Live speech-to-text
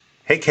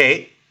Hey,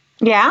 Kate,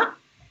 Yeah?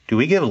 do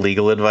we give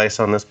legal advice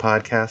on this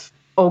podcast?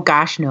 Oh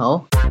gosh,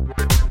 no.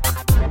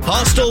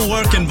 Hostile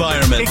work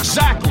environment.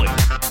 Exactly.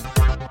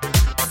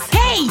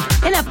 Hey,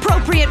 an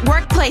appropriate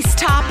workplace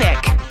topic.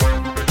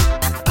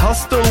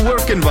 Hostile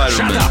work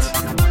environment. Shut up.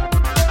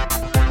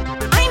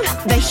 I'm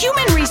the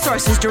Human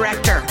Resources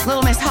Director,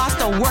 Little Miss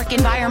Hostile Work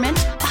Environment.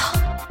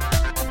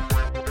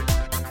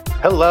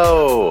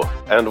 Hello,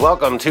 and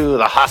welcome to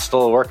the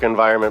Hostile Work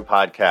Environment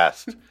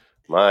Podcast.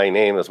 My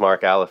name is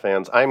Mark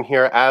Alifans. I'm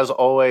here, as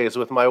always,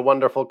 with my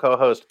wonderful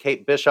co-host,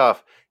 Kate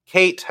Bischoff.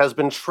 Kate has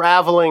been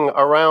traveling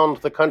around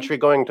the country,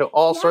 going to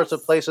all sorts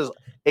of places,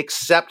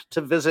 except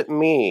to visit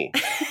me.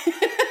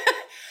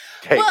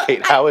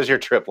 Kate, how was your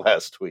trip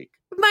last week?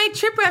 My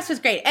trip rest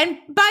was great. And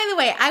by the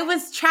way, I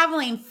was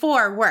traveling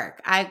for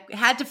work. I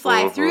had to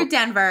fly through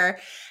Denver.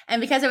 And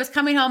because I was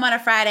coming home on a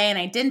Friday and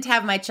I didn't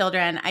have my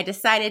children, I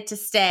decided to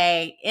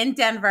stay in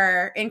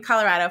Denver, in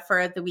Colorado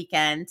for the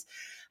weekend.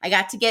 I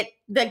got to get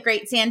the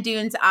Great Sand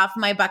Dunes off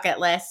my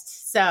bucket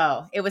list.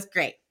 So it was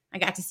great. I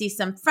got to see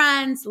some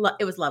friends.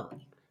 It was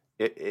lovely.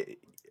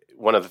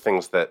 One of the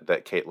things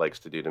that Kate likes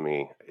to do to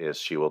me is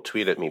she will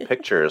tweet at me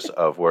pictures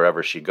of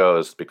wherever she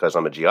goes because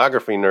I'm a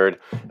geography nerd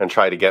and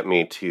try to get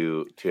me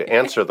to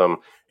answer them.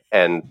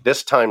 And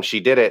this time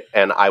she did it,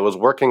 and I was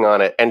working on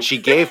it, and she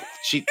gave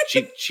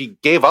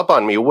up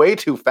on me way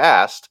too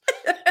fast.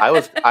 I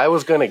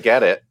was going to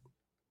get it,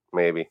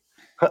 maybe.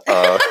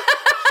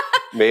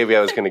 Maybe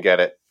I was going to get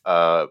it.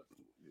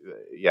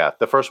 Yeah,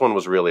 the first one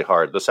was really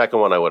hard. The second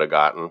one I would have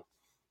gotten.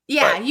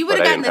 Yeah, but, you would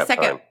have gotten the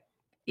second. Time.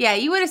 Yeah,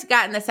 you would have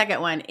gotten the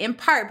second one in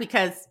part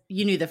because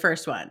you knew the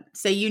first one.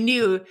 So you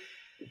knew.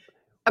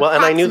 Well,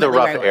 and I knew the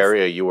rough where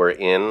area you were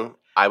in.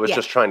 I was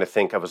just trying to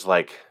think. Often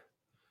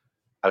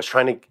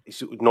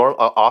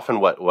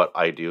what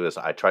I do is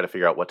I try to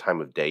figure out what time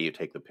of day you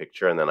take the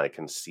picture, and then I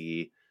can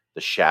see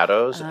the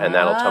shadows, and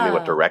that'll tell me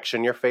what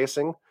direction you're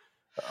facing.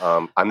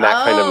 I'm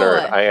that kind of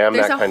nerd. I am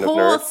that kind of nerd.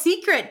 There's a whole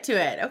secret to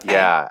it. Okay.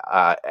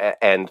 Yeah,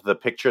 and the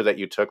picture that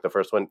you took, the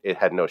first one, it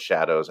had no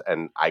shadows,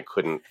 and I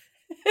couldn't.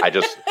 I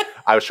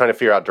was trying to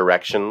figure out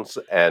directions,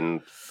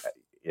 and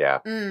yeah.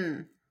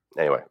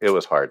 Anyway, it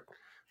was hard,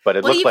 but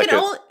it looked like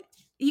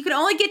you can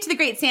only get to the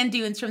Great Sand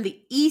Dunes from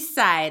the east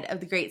side of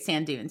the Great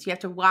Sand Dunes. You have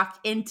to walk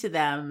into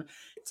them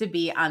to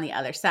be on the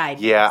other side.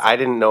 Yeah, I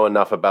didn't know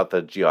enough about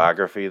the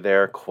geography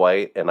there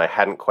quite, and I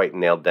hadn't quite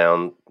nailed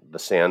down the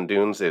sand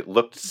dunes. It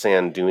looked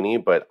sand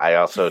duney, but I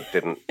also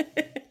didn't.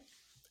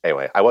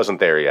 Anyway, I wasn't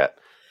there yet.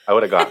 I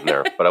would have gotten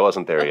there, but I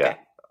wasn't there yet.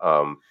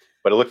 But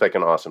it looked like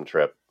an awesome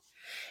trip.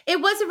 It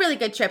was a really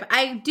good trip.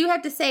 I do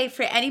have to say,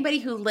 for anybody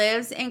who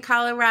lives in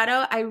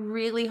Colorado, I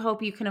really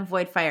hope you can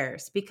avoid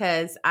fires,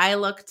 because I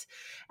looked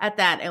at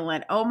that and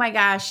went, oh my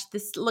gosh,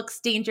 this looks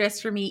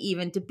dangerous for me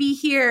even to be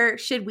here.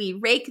 Should we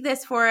rake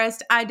this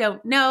forest? I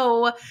don't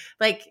know.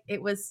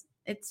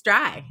 It's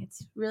dry.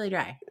 It's really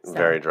dry. So.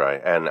 Very dry.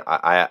 And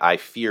I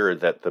fear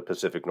that the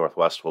Pacific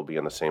Northwest will be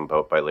in the same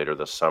boat by later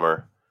this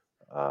summer.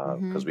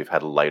 Because we've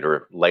had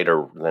lighter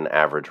than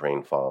average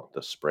rainfall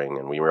this spring,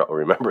 and we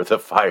remember the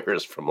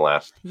fires from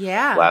last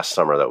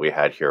summer that we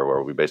had here,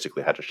 where we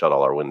basically had to shut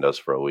all our windows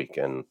for a week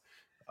and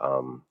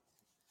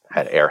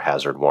had air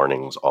hazard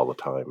warnings all the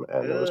time,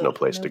 and there was no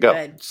place to go.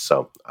 Good.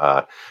 So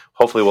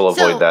hopefully we'll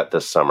avoid that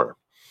this summer.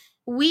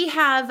 We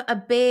have a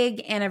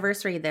big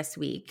anniversary this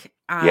week.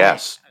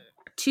 Yes.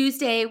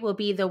 Tuesday will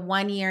be the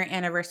 1-year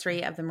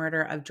anniversary of the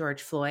murder of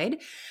George Floyd.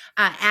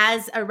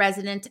 As a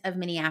resident of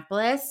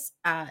Minneapolis,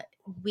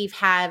 we've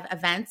had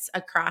events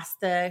across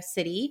the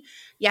city.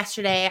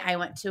 Yesterday, I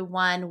went to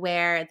one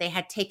where they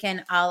had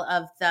taken all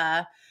of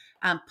the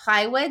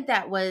plywood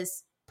that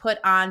was put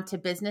on to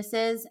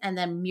businesses and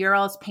then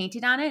murals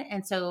painted on it.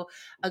 And so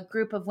a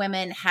group of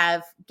women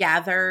have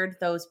gathered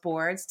those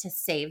boards to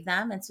save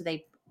them. And so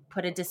they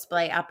put a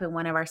display up in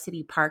one of our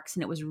city parks,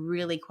 and it was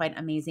really quite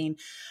amazing.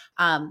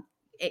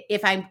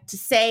 If I'm to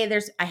say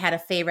I had a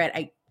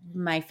favorite,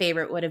 my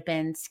favorite would have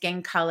been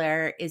Skin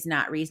Color is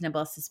Not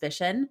Reasonable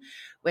Suspicion,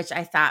 which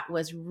I thought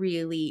was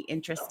really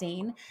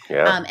interesting.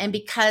 Yeah. And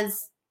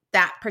because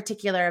that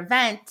particular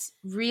event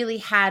really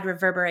had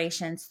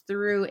reverberations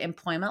through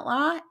employment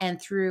law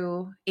and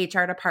through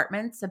HR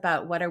departments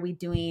about what are we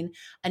doing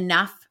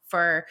enough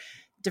for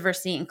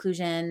diversity,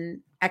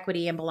 inclusion,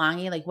 equity, and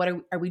belonging? Like, what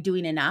are we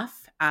doing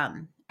enough?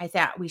 I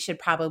thought we should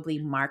probably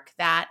mark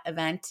that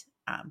event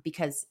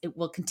because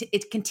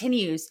it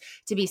continues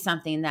to be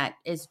something that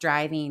is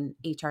driving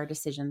HR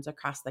decisions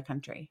across the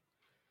country.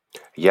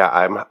 Yeah,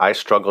 I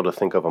struggle to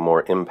think of a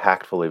more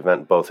impactful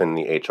event, both in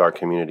the HR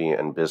community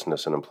and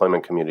business and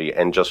employment community,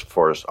 and just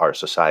for our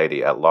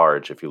society at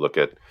large. If you look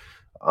at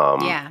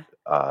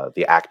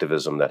the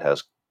activism that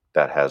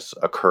has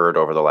occurred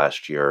over the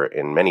last year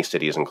in many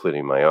cities,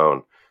 including my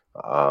own,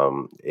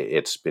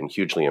 it's been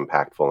hugely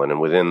impactful. And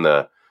within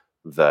the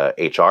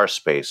HR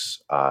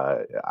space,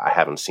 I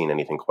haven't seen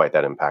anything quite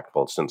that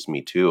impactful since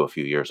Me Too a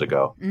few years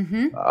ago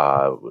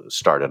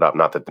started up.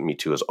 Not that the Me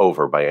Too is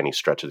over by any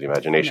stretch of the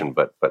imagination,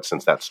 but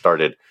since that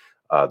started,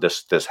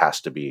 this has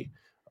to be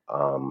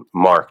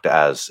marked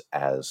as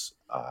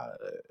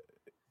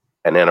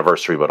an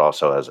anniversary, but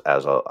also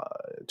as a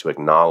to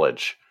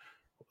acknowledge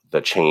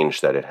the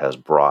change that it has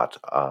brought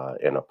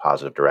in a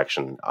positive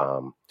direction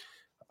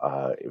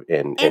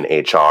in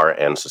HR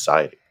and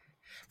society.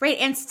 Right.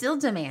 And still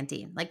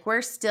demanding. Like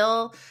we're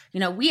still,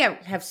 we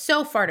have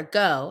so far to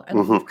go. I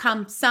mean, we've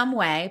come some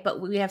way, but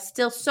we have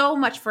still so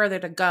much further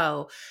to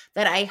go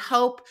that I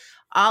hope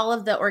all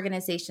of the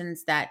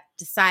organizations that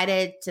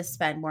decided to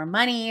spend more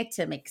money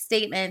to make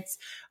statements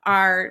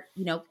are,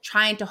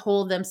 trying to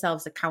hold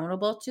themselves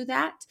accountable to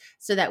that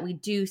so that we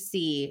do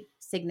see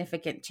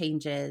significant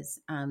changes,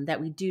 that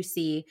we do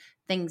see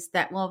things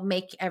that will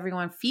make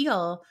everyone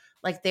feel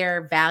like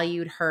they're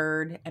valued,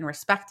 heard, and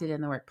respected in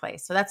the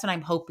workplace. So that's what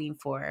I'm hoping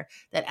for,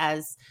 that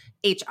as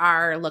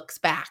HR looks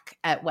back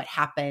at what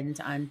happened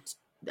on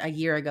a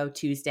year ago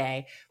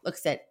Tuesday,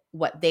 looks at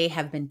what they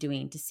have been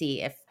doing to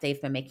see if they've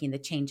been making the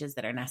changes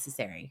that are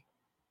necessary.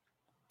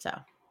 So.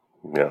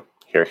 Yeah,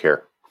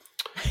 hear.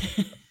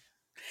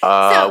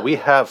 We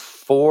have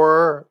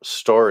 4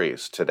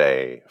 stories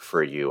today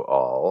for you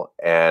all.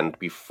 And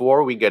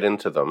before we get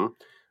into them,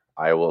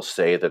 I will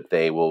say that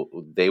they will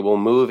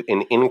move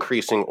in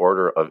increasing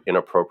order of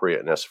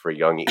inappropriateness for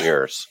young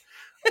ears.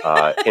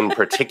 In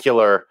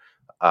particular,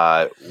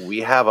 we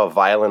have a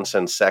violence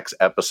and sex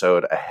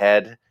episode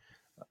ahead.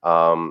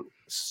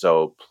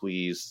 So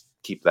please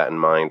keep that in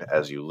mind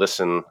as you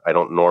listen. I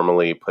don't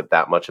normally put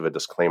that much of a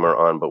disclaimer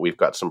on, but we've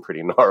got some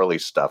pretty gnarly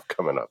stuff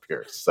coming up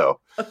here. So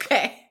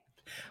okay.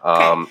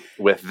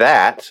 With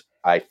that,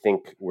 I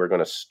think we're going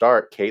to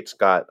start. Kate's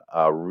got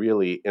a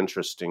really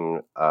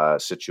interesting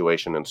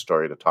situation and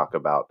story to talk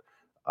about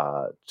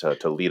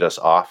to lead us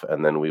off,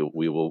 and then we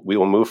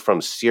will move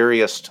from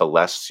serious to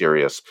less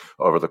serious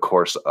over the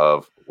course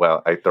of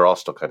they're all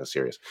still kind of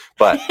serious,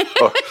 but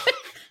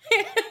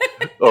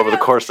over the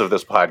course of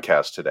this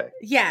podcast today.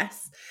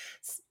 Yes.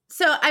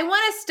 So I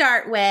want to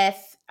start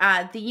with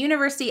the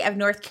University of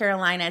North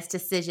Carolina's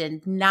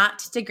decision not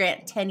to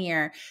grant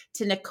tenure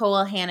to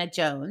Nikole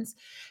Hannah-Jones.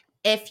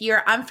 If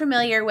you're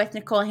unfamiliar with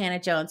Nikole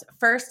Hannah-Jones,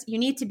 first, you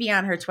need to be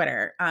on her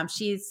Twitter.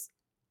 She's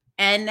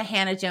N.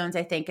 Hannah-Jones,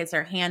 I think, is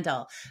her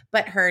handle.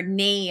 But her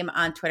name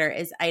on Twitter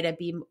is Ida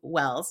B.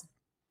 Wells.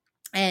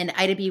 And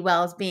Ida B.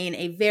 Wells being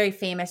a very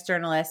famous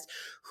journalist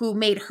who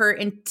made her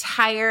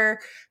entire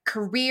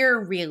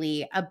career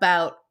really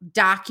about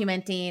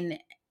documenting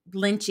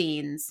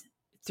lynchings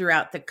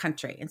throughout the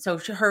country. And so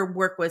her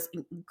work was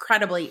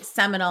incredibly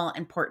seminal and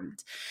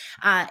important.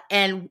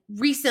 And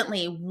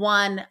recently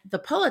won the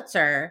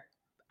Pulitzer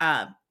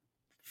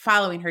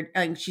following her.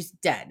 She's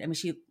dead. I mean,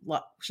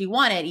 she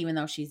won it even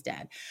though she's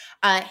dead.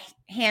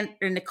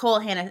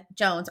 Nikole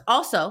Hannah-Jones,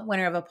 also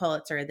winner of a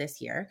Pulitzer this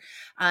year,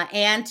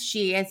 and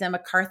she is a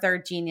MacArthur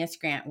Genius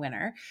Grant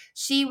winner.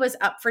 She was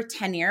up for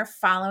tenure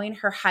following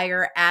her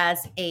hire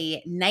as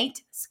a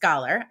Knight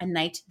Scholar, a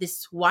knight, the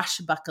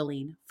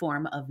swashbuckling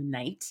form of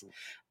knight,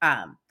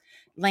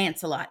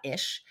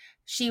 Lancelot-ish.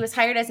 She was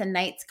hired as a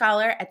Knight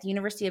Scholar at the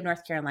University of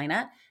North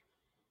Carolina.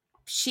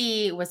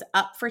 She was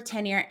up for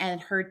tenure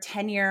and her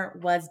tenure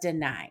was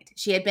denied.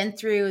 She had been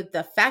through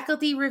the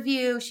faculty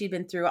review. She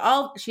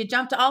had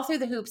jumped all through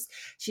the hoops.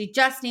 She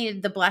just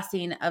needed the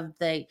blessing of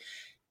the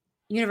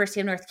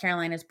University of North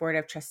Carolina's Board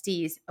of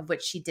Trustees, of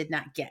which she did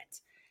not get.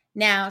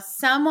 Now,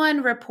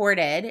 someone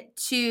reported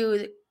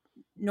to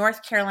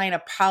North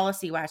Carolina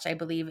Policy Watch, I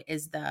believe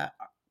is the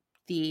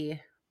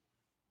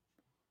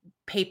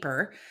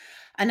paper.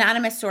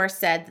 Anonymous source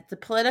said that the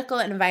political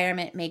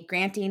environment made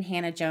granting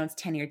Hannah-Jones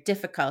tenure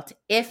difficult,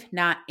 if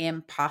not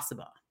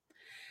impossible.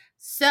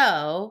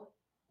 So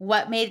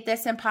what made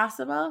this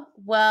impossible?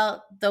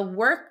 Well, the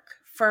work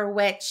for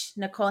which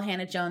Nikole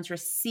Hannah-Jones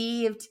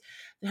received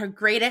her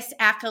greatest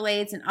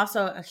accolades and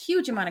also a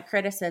huge amount of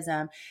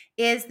criticism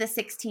is the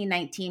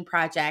 1619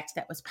 Project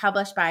that was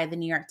published by the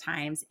New York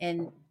Times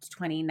in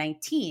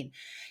 2019.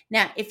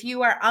 Now, if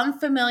you are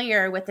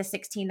unfamiliar with the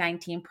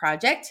 1619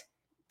 Project,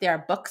 there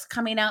are books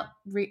coming out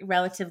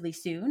relatively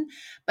soon,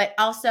 but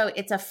also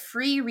it's a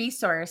free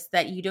resource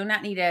that you do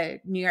not need a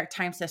New York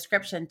Times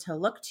subscription to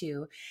look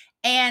to.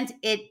 And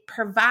it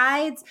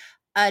provides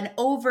an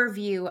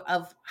overview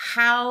of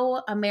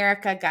how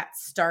America got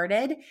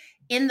started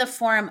in the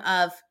form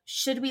of,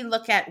 should we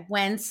look at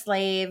when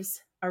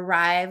slaves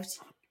arrived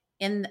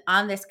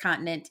on this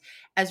continent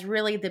as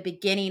really the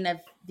beginning of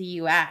the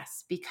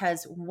U.S.,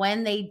 because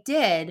when they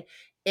did,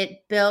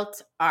 it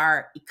built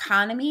our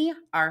economy,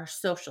 our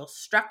social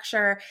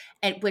structure,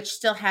 and which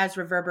still has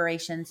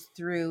reverberations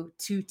through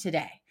to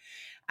today.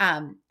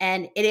 And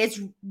it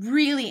is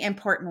really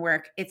important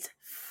work. It's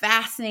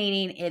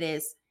fascinating. It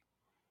is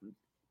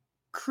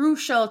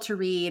crucial to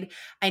read.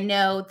 I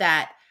know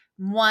that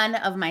one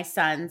of my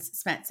sons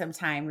spent some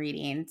time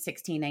reading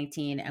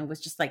 1619 and was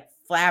just like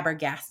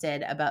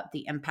flabbergasted about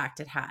the impact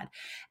it had.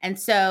 And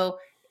so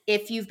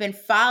if you've been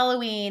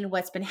following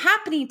what's been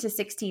happening to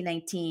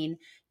 1619,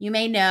 you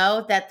may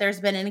know that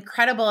there's been an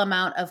incredible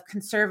amount of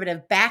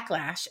conservative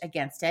backlash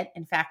against it.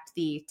 In fact,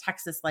 the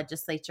Texas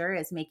legislature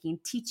is making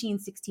teaching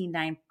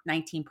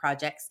 1619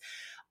 projects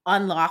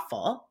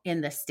unlawful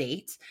in the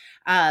state.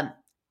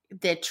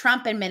 the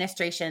Trump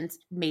administration's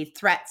made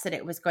threats that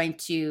it was going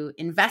to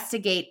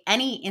investigate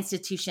any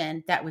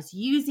institution that was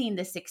using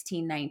the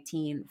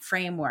 1619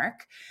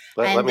 framework.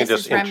 Let me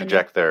just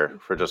interject there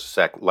for just a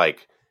sec.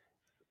 Like,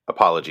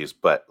 apologies,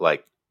 but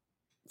like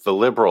the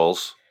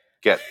liberals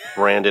get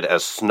branded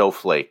as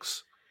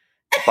snowflakes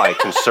by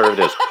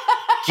conservatives.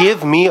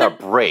 Give me a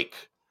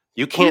break.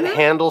 You can't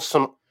handle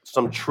some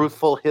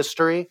truthful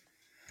history,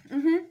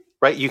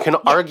 right? You can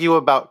argue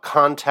about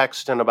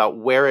context and about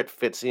where it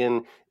fits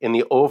in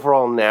the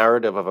overall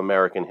narrative of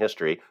American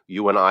history.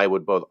 You and I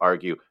would both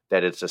argue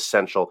that it's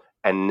essential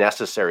and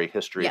necessary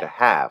history to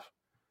have.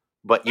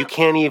 But you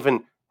can't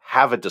even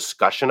have a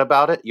discussion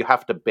about it. You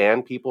have to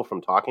ban people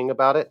from talking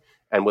about it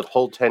and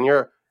withhold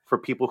tenure for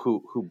people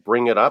who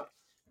bring it up.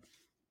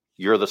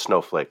 You're the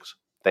snowflakes.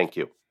 Thank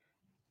you.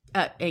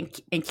 And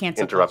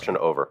cancel interruption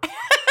culture. Over.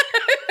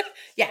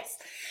 Yes.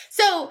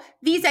 So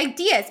these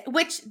ideas,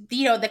 which,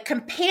 the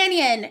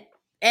companion,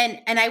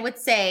 and I would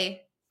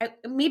say,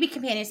 maybe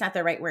companion is not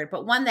the right word,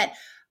 but one that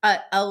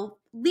a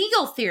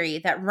legal theory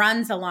that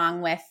runs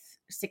along with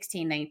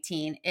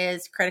 1619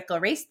 is critical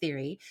race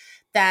theory,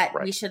 that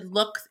we should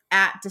look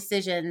at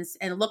decisions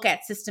and look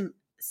at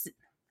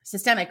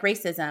systemic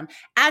racism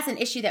as an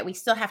issue that we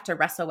still have to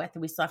wrestle with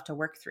and we still have to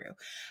work through.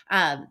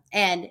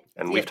 And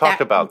we've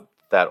talked about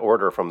that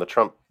order from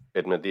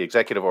the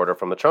executive order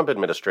from the Trump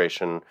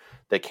administration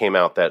that came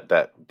out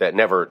that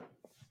never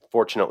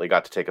fortunately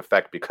got to take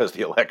effect because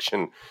the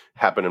election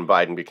happened and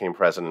Biden became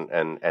president,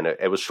 and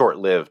it was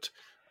short-lived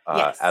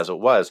as it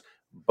was.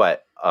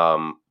 But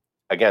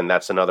again,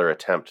 that's another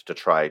attempt to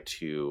try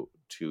to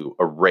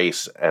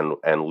erase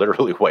and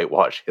literally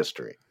whitewash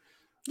history.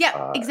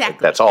 Yeah, exactly.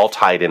 That's all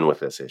tied in with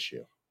this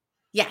issue.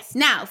 Yes.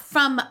 Now,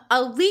 from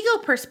a legal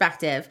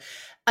perspective,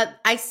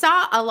 I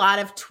saw a lot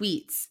of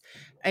tweets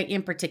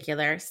in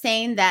particular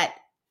saying that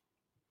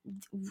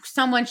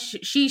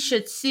she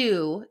should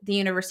sue the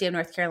University of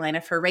North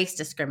Carolina for race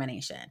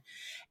discrimination.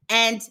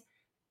 And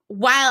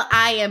while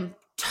I am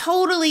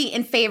totally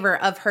in favor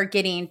of her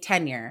getting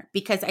tenure,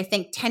 because I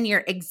think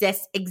tenure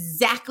exists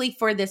exactly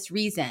for this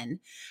reason,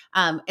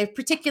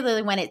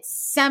 particularly when it's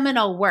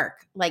seminal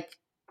work,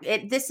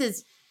 this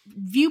is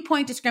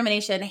viewpoint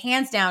discrimination,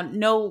 hands down,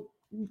 no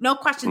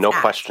questions asked.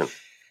 Question.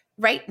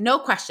 Right? No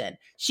question.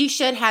 She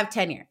should have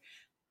tenure.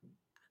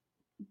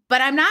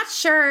 But I'm not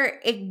sure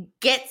it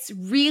gets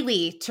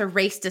really to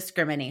race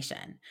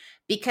discrimination,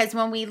 because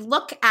when we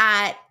look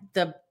at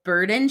the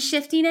burden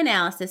shifting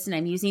analysis, and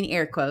I'm using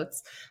air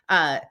quotes,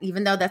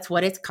 even though that's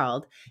what it's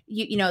called,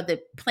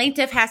 the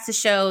plaintiff has to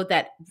show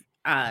that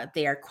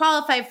they are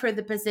qualified for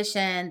the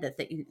position, that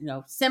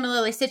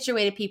similarly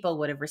situated people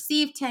would have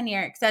received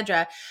tenure, et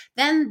cetera.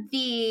 Then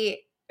the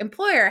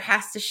employer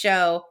has to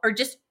show, or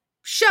just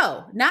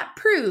show, not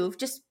prove,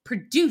 just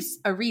produce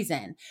a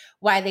reason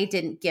why they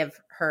didn't give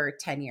her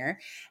tenure.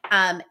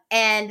 And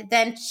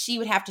then she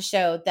would have to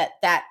show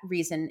that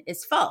reason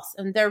is false.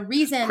 And the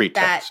reason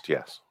pretext,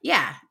 yes.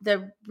 Yeah.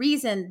 The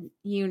reason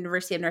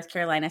University of North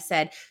Carolina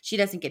said she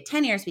doesn't get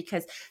tenure is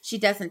because she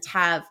doesn't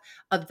have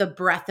the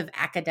breadth of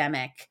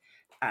academic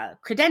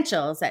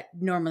credentials that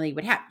normally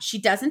would have. She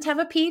doesn't have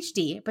a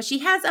PhD, but she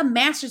has a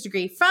master's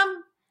degree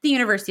from the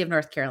University of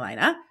North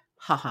Carolina.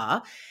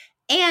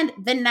 And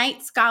the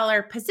Knight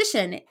Scholar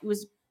position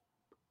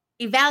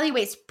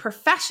evaluates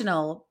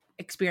professional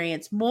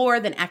experience more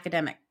than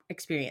academic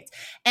experience.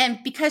 And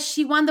because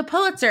she won the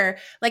Pulitzer,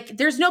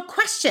 there's no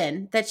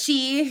question that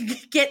she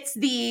gets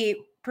the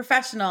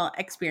professional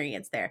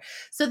experience there.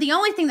 So the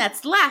only thing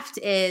that's left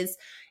is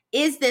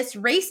this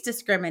race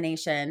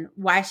discrimination,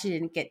 why she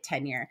didn't get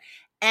tenure?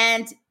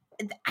 And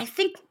I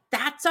think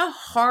that's a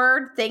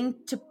hard thing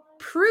to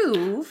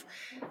prove.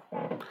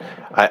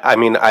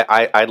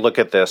 I look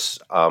at this.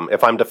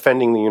 If I'm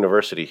defending the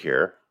university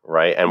here,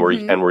 right, and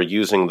we're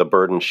using the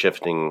burden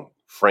shifting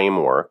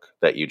framework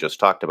that you just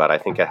talked about, I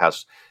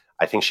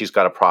think she's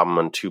got a problem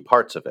on two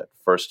parts of it.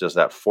 First is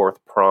that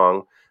fourth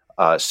prong.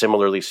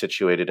 Similarly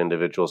situated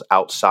individuals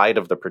outside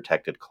of the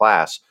protected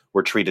class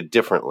were treated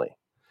differently.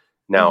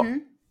 Now,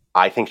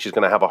 I think she's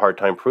going to have a hard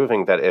time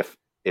proving that if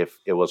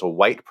it was a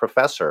white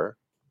professor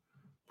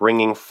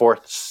bringing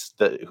forth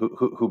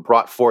who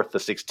brought forth the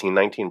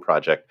 1619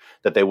 project,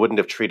 that they wouldn't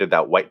have treated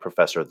that white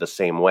professor the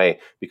same way,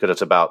 because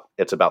it's about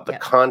the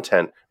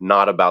content,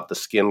 not about the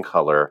skin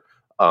color.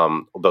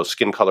 Those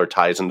skin color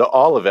ties into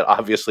all of it,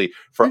 obviously,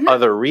 for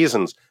other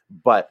reasons,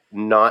 but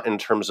not in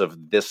terms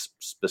of this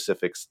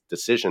specific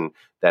decision.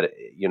 That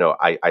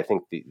I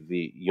think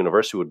the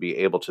university would be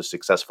able to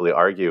successfully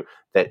argue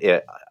that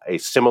a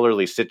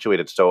similarly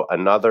situated, so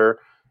another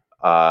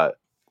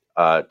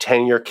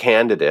tenure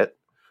candidate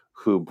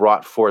who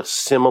brought forth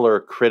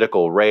similar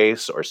critical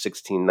race or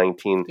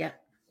 1619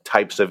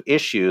 types of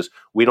issues,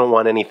 we don't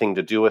want anything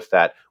to do with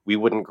that. We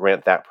wouldn't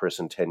grant that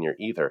person tenure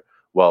either.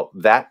 Well,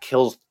 that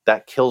kills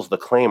the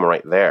claim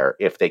right there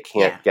if they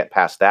can't get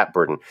past that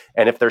burden.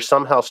 And if they're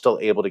somehow still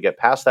able to get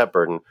past that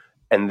burden,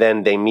 and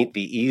then they meet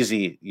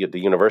the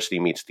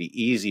university meets the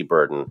easy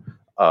burden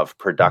of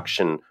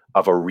production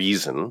of a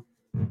reason,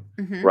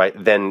 right,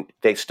 then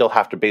they still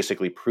have to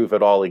basically prove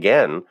it all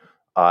again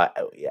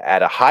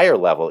at a higher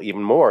level,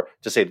 even more,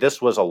 to say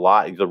this was a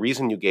lie. The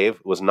reason you gave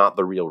was not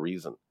the real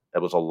reason. It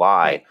was a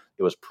lie. Right.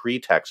 It was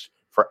pretext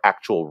for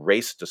actual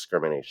race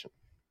discrimination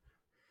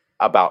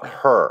about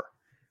her,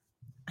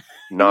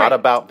 not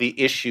about the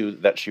issue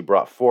that she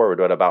brought forward,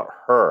 but about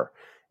her.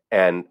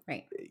 And,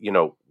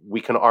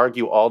 we can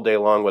argue all day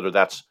long whether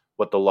that's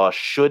what the law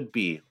should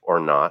be or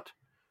not,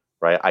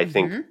 right? I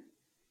think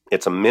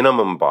it's a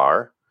minimum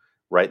bar,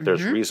 right?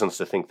 There's reasons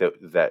to think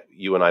that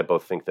you and I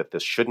both think that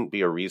this shouldn't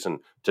be a reason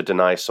to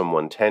deny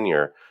someone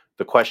tenure.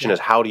 The question is,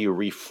 how do you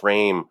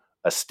reframe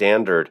a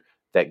standard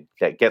that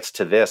gets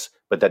to this,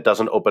 but that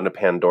doesn't open a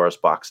Pandora's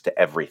box to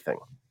everything?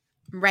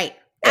 Right.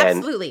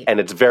 Absolutely.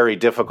 And it's very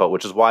difficult,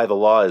 which is why the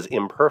law is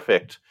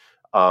imperfect.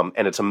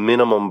 And it's a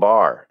minimum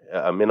bar,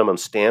 a minimum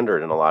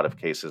standard in a lot of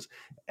cases.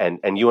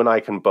 And you and I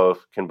can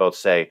both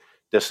say,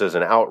 this is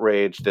an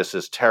outrage. This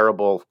is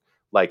terrible.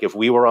 Like, if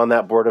we were on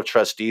that board of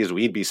trustees,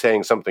 we'd be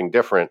saying something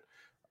different.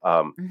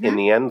 In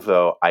the end,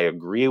 though, I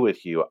agree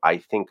with you. I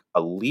think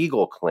a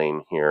legal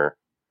claim here,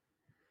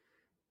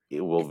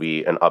 it will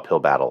be an uphill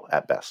battle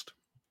at best.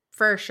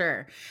 For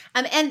sure.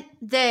 And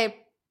the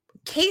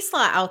case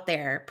law out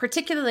there,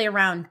 particularly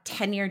around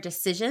tenure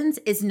decisions,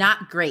 is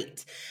not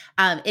great.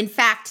 In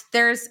fact,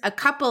 there's a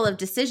couple of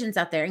decisions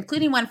out there,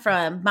 including one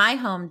from my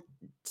home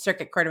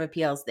Circuit Court of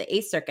Appeals, the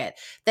 8th Circuit,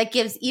 that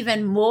gives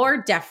even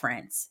more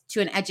deference to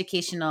an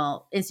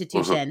educational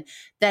institution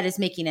that is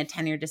making a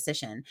tenure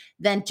decision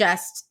than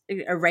just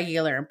a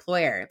regular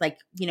employer. Like,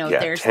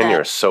 there's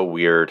tenure is so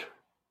weird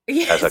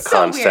as a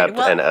concept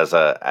and as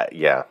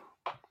a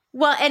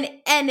Well, and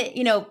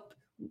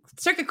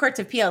Circuit Courts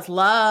of Appeals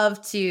love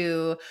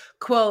to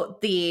quote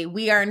the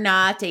 "we are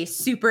not a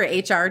super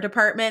HR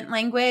department"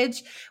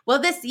 language. Well,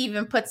 this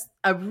even puts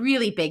a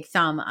really big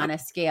thumb on a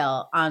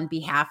scale on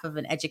behalf of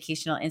an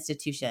educational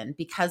institution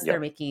because they're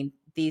making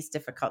these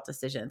difficult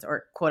decisions,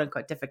 or quote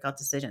unquote difficult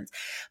decisions.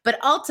 But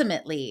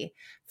ultimately,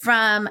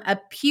 from a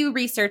Pew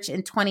research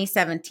in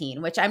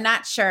 2017, which I'm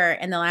not sure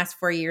in the last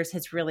 4 years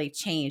has really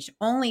changed,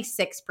 only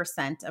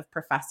 6% of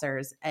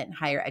professors in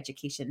higher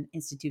education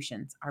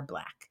institutions are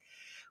Black,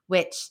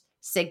 which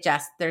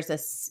suggests there's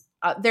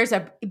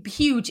a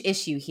huge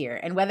issue here.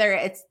 And whether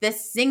it's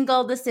this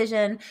single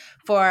decision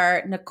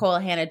for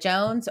Nikole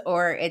Hannah-Jones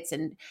or it's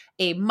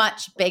a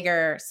much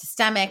bigger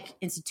systemic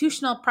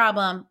institutional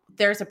problem,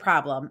 there's a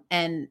problem.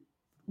 And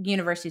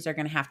universities are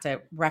going to have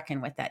to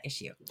reckon with that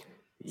issue.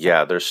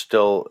 Yeah, there's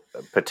still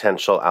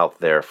potential out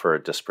there for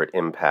a disparate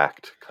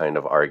impact kind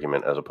of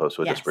argument as opposed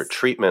to a disparate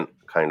treatment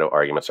kind of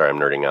argument. Sorry, I'm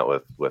nerding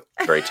out with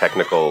very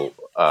technical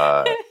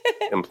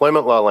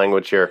employment law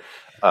language here.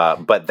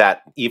 But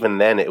that even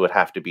then it would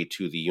have to be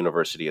to the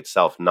university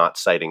itself, not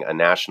citing a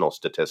national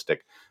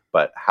statistic,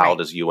 but how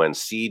does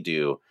UNC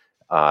do?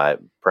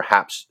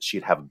 Perhaps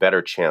she'd have a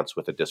better chance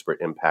with a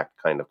disparate impact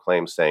kind of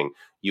claim saying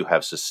you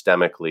have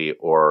systemically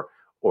or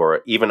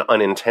even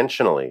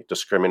unintentionally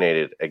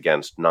discriminated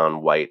against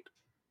non-white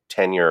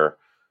tenure.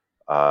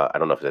 I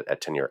don't know if it's a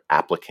tenure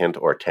applicant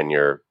or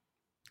tenure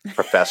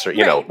professor,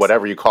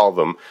 whatever you call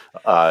them,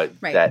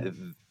 that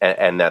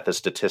that the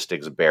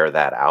statistics bear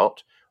that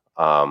out.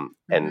 And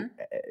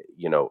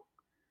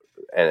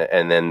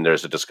then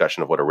there's a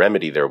discussion of what a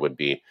remedy there would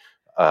be.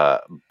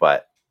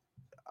 But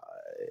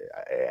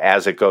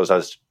as it goes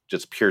on,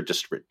 just pure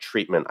disparate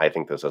treatment, I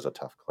think this is a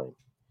tough claim.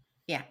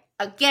 Yeah.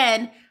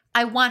 Again,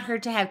 I want her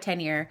to have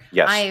tenure.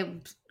 Yes.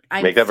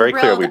 I'm Make that very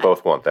clear. We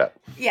both want that.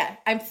 Yeah.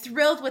 I'm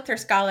thrilled with her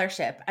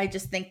scholarship. I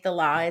just think the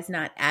law is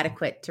not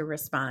adequate to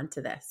respond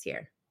to this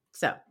here.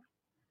 So,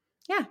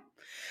 yeah.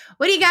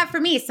 What do you got for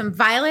me? Some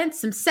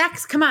violence, some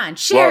sex? Come on,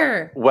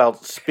 share. I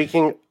was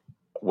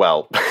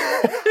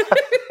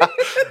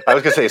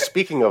going to say,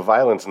 speaking of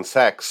violence and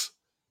sex,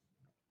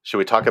 should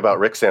we talk about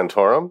Rick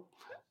Santorum?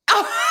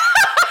 Oh.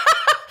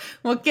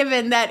 Well,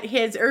 given that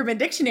his Urban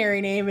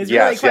Dictionary name is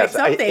really quite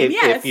something,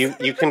 If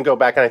you can go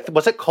back and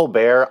was it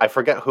Colbert? I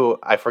forget who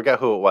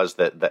it was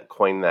that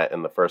coined that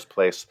in the first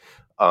place.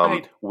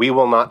 We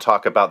will not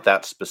talk about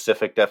that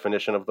specific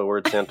definition of the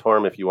word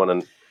Santorum. If you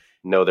want to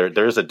know,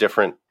 there's a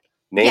different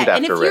named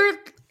after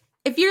Rick.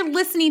 If you're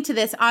listening to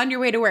this on your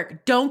way to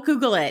work, don't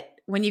Google it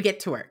when you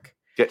get to work.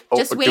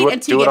 Just wait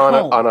until you get home.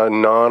 Do it on a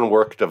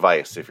non-work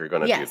device if you're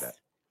going to do that.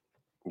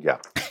 Yeah.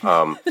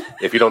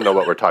 If you don't know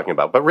what we're talking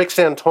about. But Rick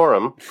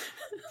Santorum,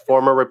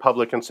 former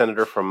Republican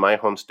senator from my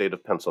home state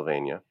of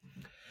Pennsylvania,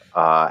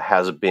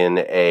 has been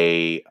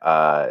a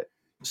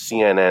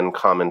CNN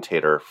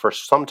commentator for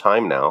some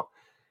time now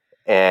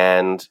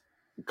and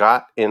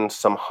got in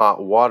some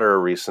hot water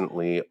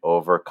recently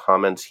over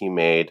comments he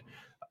made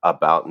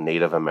about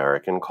Native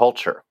American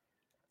culture.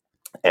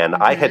 And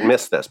I had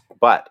missed this,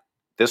 but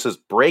this is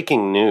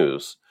breaking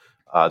news.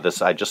 I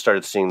just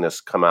started seeing this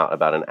come out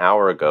about an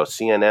hour ago.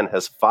 CNN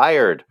has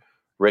fired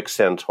Rick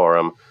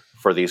Santorum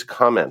for these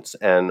comments.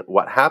 And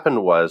what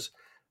happened was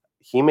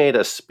he made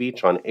a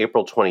speech on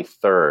April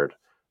 23rd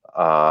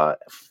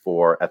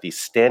at the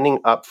Standing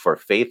Up for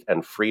Faith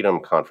and Freedom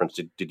conference.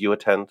 Did you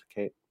attend,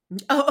 Kate?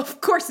 Oh,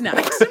 of course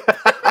not.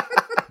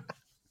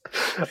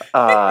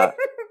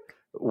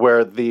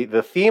 where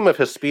the theme of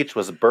his speech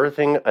was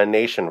birthing a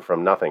nation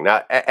from nothing.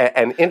 Now,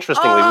 and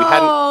interestingly, we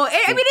hadn't. Oh,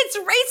 I mean, it's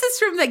racist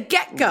from the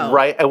get-go,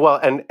 right? Well,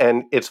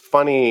 and it's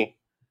funny,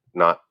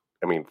 kind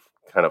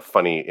of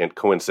funny and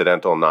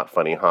coincidental, not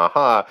funny,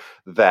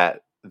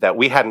 that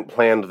we hadn't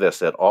planned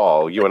this at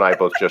all. You and I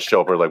both just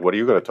show up. We're like, what are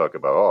you going to talk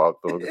about? Oh,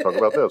 I'm going to talk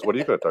about this. What are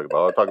you going to talk about?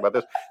 I'll talk about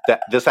this.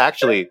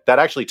 That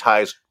actually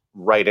ties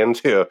right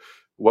into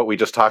what we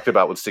just talked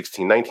about with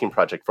 1619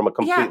 Project from a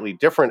completely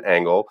different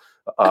angle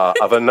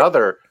of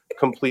another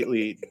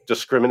completely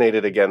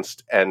discriminated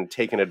against and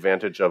taken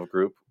advantage of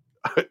group,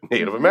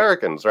 Native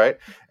Americans, right?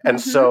 And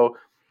so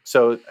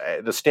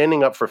the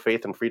Standing Up for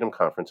Faith and Freedom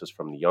Conference is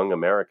from the Young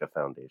America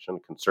Foundation, a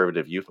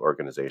conservative youth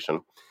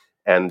organization.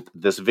 And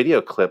this video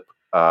clip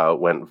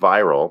went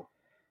viral.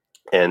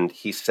 And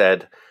he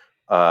said,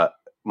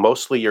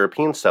 mostly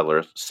European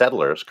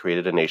settlers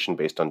created a nation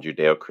based on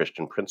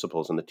Judeo-Christian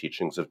principles and the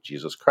teachings of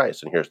Jesus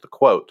Christ. And here's the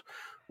quote.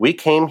 "We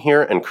came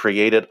here and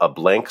created a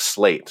blank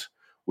slate.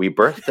 We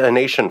birthed a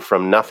nation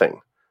from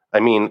nothing. I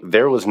mean,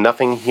 there was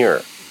nothing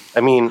here.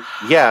 I mean,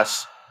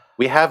 yes,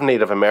 we have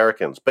Native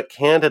Americans, but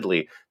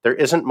candidly, there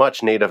isn't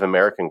much Native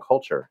American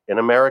culture in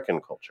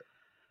American culture.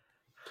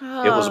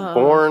 It was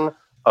born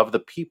of the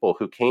people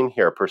who came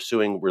here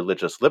pursuing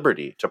religious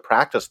liberty to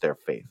practice their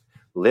faith,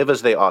 live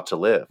as they ought to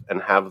live,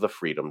 and have the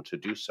freedom to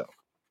do so."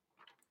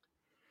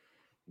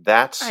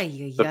 That's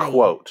the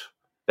quote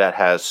that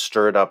has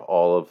stirred up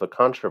all of the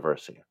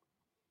controversy.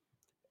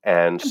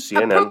 And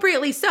CNN...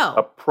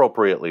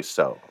 Appropriately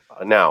so.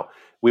 Now,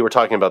 we were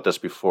talking about this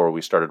before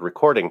we started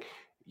recording.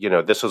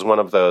 This is one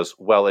of those,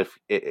 well, if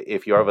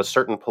you have a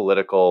certain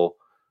political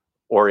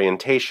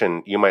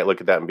orientation, you might look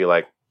at that and be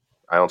like,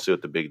 I don't see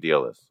what the big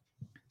deal is.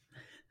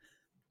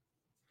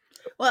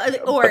 Well,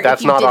 or but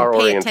that's if you not didn't our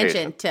pay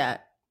attention to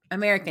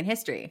American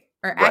history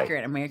or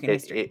accurate American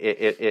history.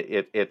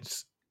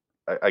 It's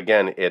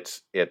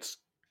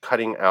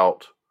cutting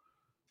out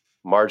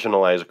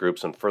marginalized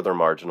groups and further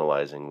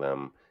marginalizing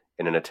them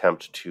in an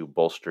attempt to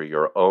bolster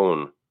your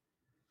own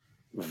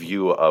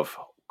view of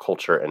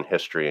culture and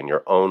history in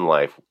your own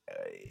life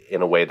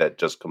in a way that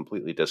just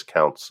completely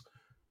discounts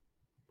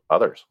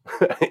others.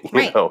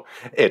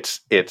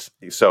 It's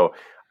so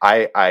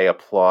I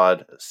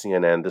applaud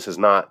CNN. This is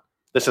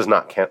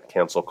not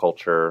cancel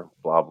culture.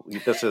 Blah, blah.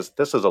 This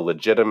is a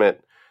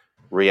legitimate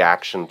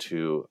reaction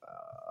to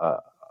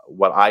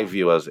what I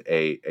view as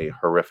a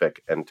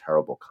horrific and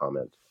terrible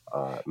comment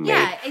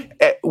made,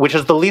 which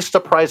is the least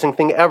surprising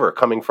thing ever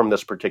coming from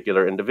this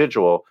particular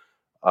individual.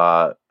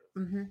 But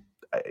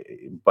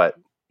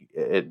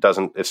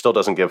it still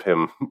doesn't give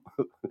him,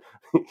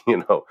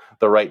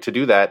 the right to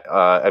do that.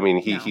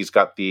 He's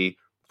got the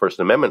First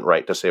Amendment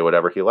right to say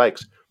whatever he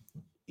likes.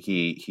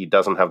 He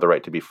doesn't have the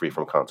right to be free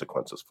from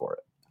consequences for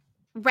it.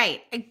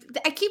 Right.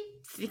 I keep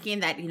thinking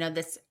that,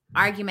 this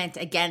argument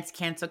against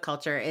cancel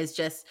culture is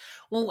just,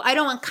 well, I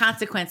don't want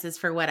consequences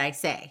for what I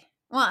say.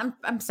 Well,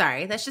 I'm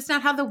sorry. That's just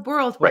not how the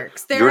world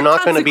works. Right. You're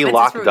not going to be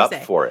locked up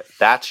for it.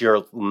 That's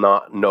your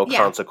no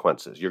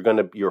consequences.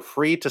 You're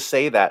free to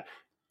say that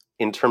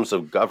in terms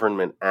of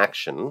government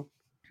action.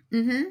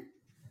 Mm-hmm.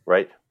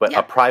 Right. But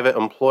a private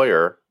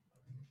employer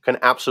can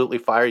absolutely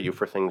fire you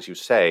for things you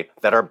say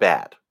that are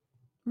bad.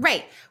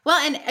 Right. Well,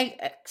 and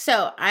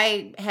so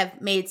I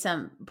have made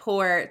some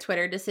poor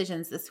Twitter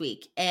decisions this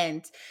week,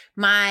 and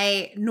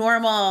my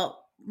normal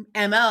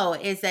MO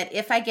is that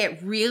if I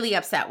get really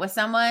upset with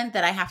someone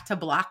that I have to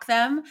block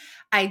them,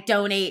 I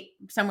donate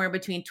somewhere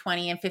between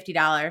 $20 and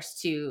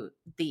 $50 to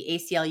the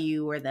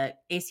ACLU or the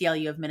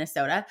ACLU of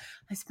Minnesota.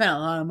 I spent a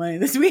lot of money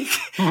this week.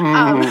 But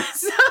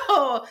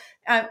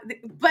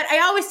I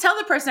always tell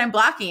the person I'm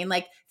blocking,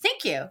 like,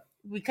 thank you,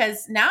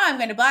 because now I'm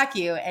going to block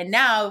you. And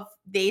now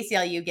the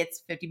ACLU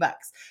gets $50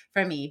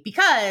 from me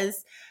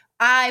because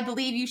I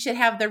believe you should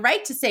have the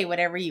right to say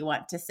whatever you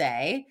want to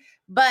say,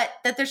 but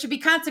that there should be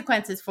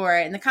consequences for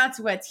it. And the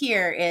consequence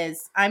here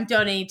is I'm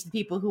donating to the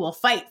people who will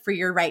fight for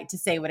your right to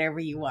say whatever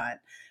you want.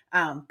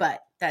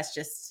 But that's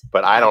just...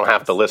 But I don't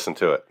have to listen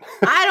to it.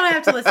 I don't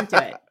have to listen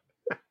to it.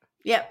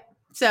 Yep.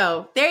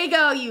 So there you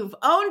go. You've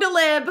owned a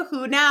lib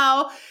who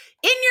now,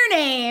 in your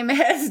name,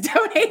 has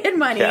donated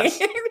money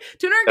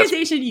to an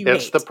organization you hate.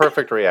 It's the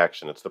perfect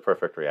reaction.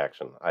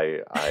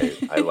 I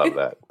love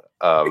that.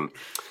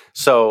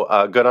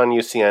 So good on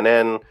you,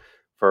 CNN,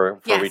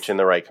 for reaching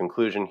the right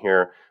conclusion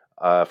here.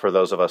 For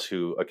those of us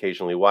who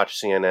occasionally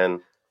watch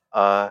CNN,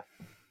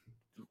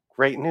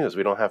 great news.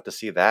 We don't have to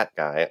see that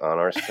guy on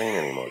our screen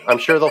anymore. I'm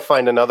sure they'll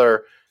find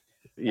another,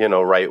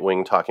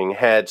 right-wing talking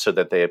head so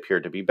that they appear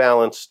to be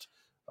balanced.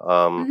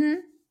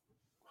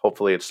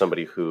 Hopefully it's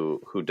somebody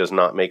who does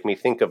not make me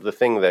think of the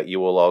thing that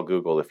you will all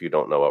Google if you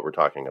don't know what we're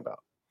talking about.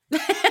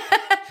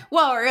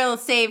 Well, or it'll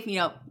save,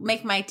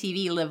 make my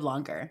TV live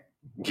longer.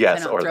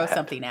 Yes. Or throw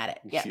something at it.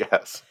 Yeah.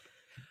 Yes.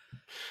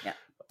 Yeah.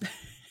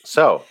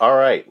 So, all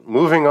right,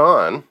 moving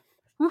on.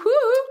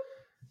 Woohoo!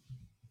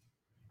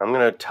 I'm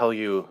going to tell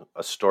you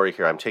a story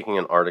here. I'm taking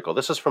an article.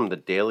 This is from the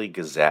Daily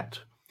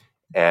Gazette.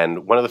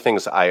 And one of the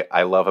things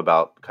I love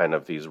about kind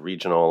of these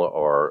regional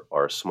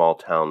or small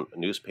town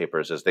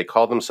newspapers is they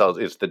call themselves,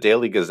 it's the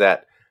Daily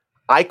Gazette.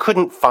 I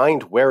couldn't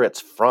find where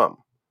it's from.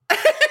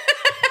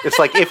 It's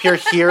like, if you're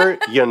here,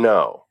 you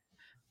know.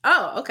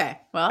 Oh, okay.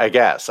 Well, I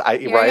guess I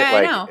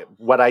know.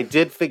 What I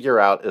did figure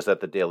out is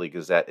that the Daily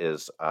Gazette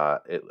is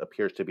it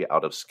appears to be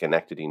out of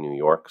Schenectady, New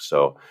York.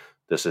 So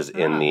this is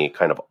in the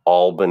kind of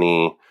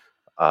Albany,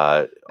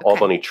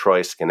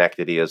 Troy,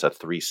 Schenectady is a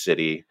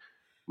 3-city.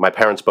 My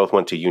parents both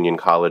went to Union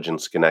College in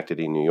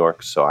Schenectady, New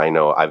York, so I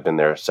know I've been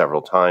there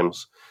several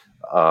times.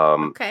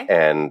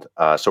 And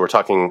so we're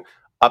talking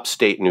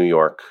upstate New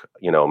York,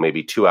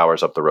 maybe 2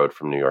 hours up the road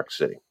from New York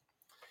City.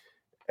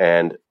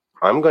 And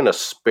I'm going to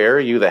spare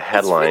you the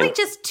headline. It's really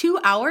just 2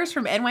 hours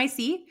from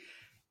NYC?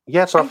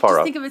 Yeah, it's not far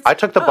up. I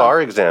took the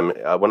bar exam.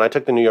 When I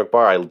took the New York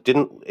bar,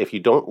 if you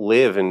don't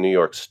live in New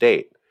York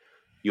State,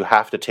 you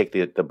have to take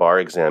the bar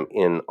exam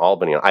in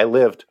Albany. I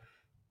lived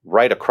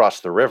right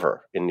across the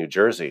river in New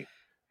Jersey.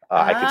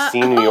 I could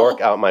see New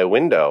York out my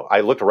window. I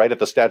looked right at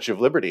the Statue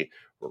of Liberty,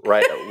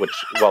 right?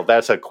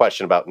 That's a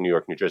question about New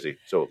York, New Jersey,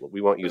 so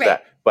we won't use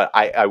that. But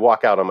I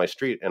walk out on my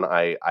street and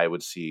I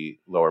would see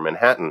Lower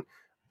Manhattan.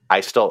 I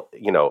still,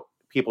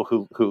 people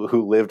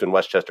who lived in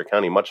Westchester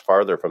County, much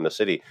farther from the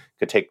city,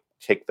 could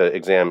take the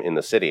exam in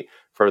the city.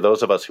 For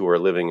those of us who were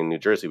living in New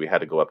Jersey, we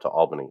had to go up to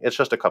Albany. It's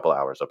just a couple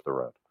hours up the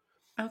road.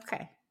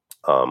 Okay.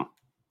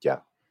 Yeah.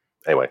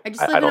 Anyway, I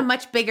just live in a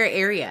much bigger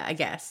area, I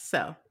guess.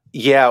 So.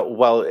 Yeah,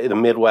 well, in the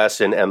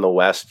Midwest and the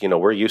West,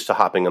 we're used to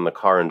hopping in the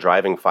car and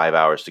driving 5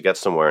 hours to get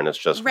somewhere, and it's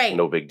just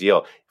no big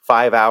deal.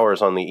 5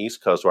 hours on the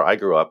East Coast, where I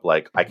grew up,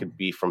 like I could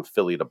be from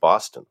Philly to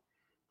Boston.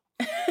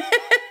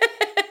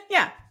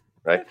 Yeah.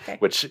 Right? Okay.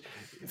 Which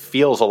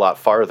feels a lot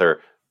farther,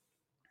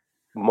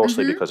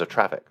 mostly because of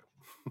traffic.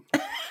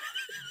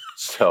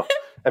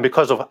 And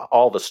because of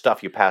all the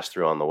stuff you pass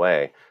through on the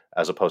way,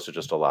 as opposed to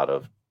just a lot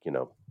of,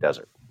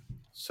 desert.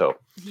 So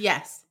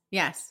yes,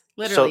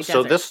 literally.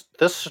 So this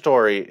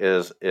story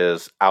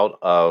is out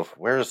of,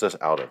 where is this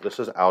out of? This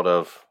is out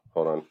of,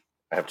 hold on,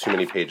 I have too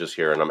many pages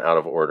here and I'm out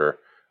of order.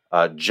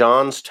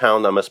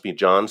 Johnstown, that must be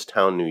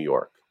Johnstown, New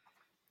York.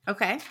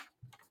 Okay.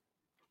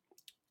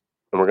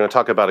 And we're going to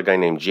talk about a guy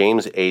named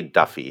James A.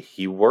 Duffy.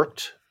 He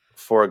worked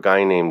for a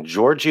guy named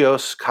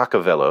Georgios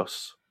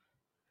Kakavelos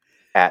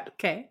at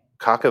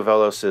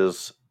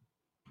Kakavelos'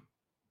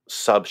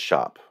 sub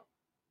shop.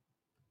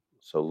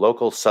 So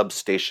local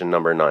substation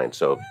number 9.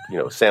 So,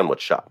 sandwich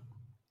shop.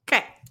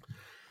 Okay.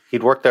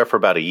 He'd worked there for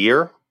about a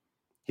year.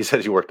 He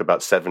said he worked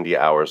about 70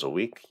 hours a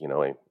week.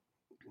 I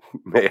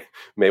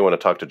may want to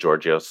talk to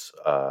Georgios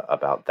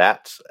about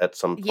that at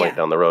some point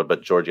down the road,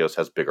 but Georgios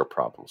has bigger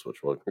problems,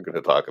 which we're going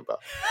to talk about.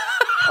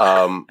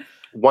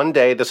 One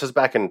day, this is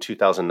back in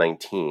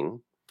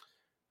 2019,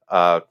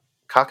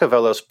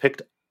 Kakavelos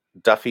picked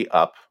Duffy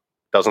up,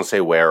 doesn't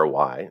say where or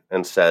why,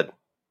 and said,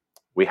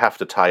 "We have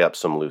to tie up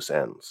some loose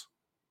ends."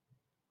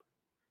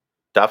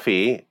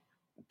 Duffy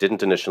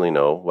didn't initially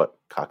know what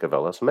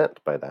Kakavelos meant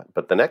by that,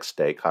 but the next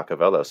day,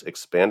 Kakavelos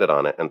expanded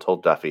on it and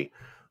told Duffy,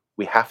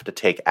 "We have to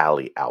take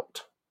Allie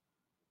out."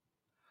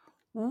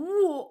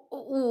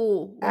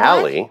 Ooh,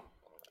 Allie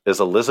is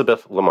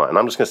Elizabeth Lamont. And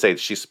I'm just going to say,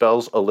 she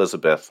spells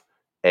Elizabeth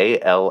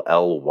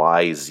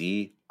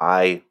Allyzibeth.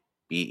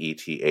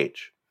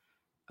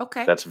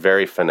 Okay. That's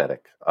very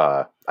phonetic.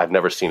 I've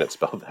never seen it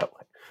spelled that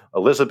way.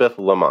 Elizabeth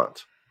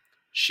Lamont.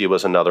 She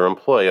was another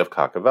employee of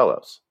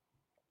Kakavelos.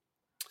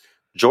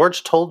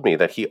 George told me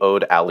that he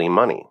owed Allie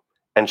money,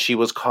 and she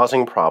was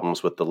causing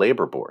problems with the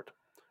labor board,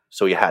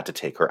 so he had to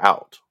take her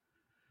out.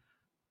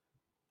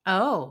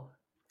 Oh.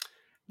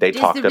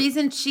 The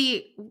reason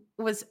she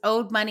was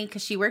owed money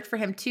because she worked for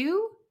him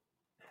too?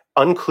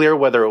 Unclear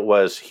whether it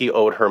was he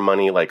owed her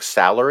money like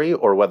salary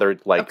or whether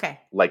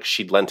like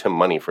she'd lent him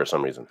money for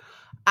some reason.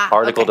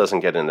 Article doesn't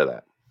get into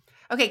that.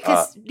 Okay,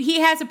 because he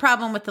has a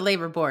problem with the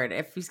labor board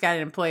if he's got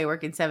an employee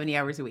working 70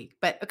 hours a week.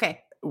 But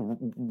okay.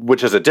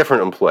 Which is a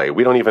different employee.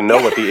 We don't even know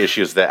what the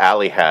issues that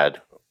Allie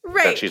had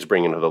that she's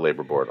bringing to the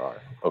labor board are.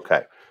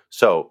 Okay.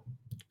 So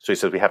he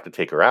says we have to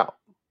take her out.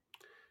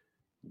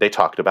 They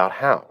talked about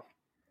how.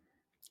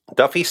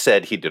 Duffy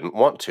said he didn't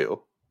want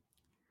to.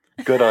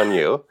 Good on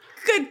you.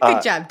 Good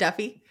job,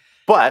 Duffy.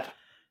 But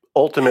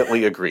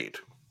ultimately agreed.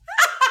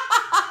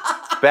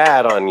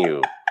 Bad on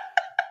you.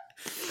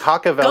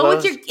 Kakavelos, go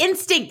with your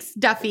instincts,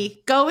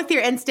 Duffy. Go with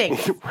your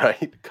instincts.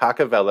 Right.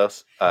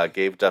 Kakavelos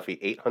gave Duffy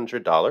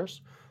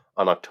 $800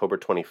 on October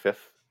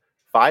 25th,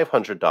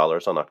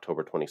 $500 on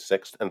October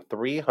 26th, and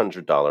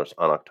 $300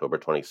 on October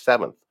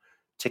 27th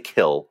to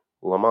kill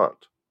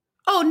Lamont.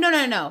 Oh,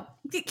 no.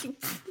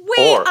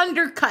 Way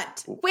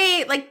undercut.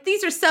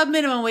 These are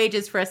sub-minimum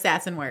wages for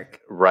assassin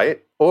work.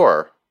 Right?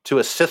 Or to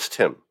assist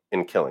him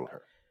in killing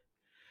her.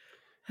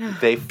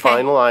 They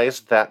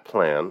finalized that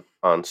plan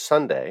on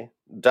Sunday.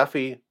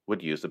 Duffy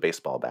would use a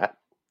baseball bat.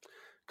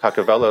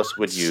 Kakavelos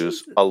would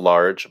use a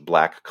large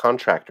black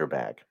contractor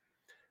bag.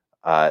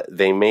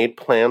 They made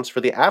plans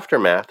for the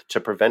aftermath to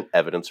prevent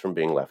evidence from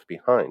being left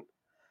behind.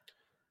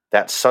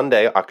 That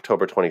Sunday,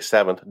 October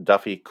 27th,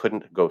 Duffy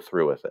couldn't go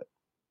through with it.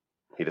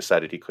 He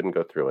decided he couldn't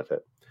go through with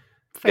it.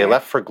 Fair. They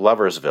left for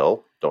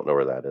Gloversville, don't know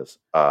where that is,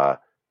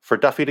 for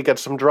Duffy to get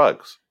some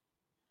drugs.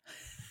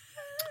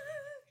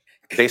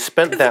 They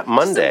spent that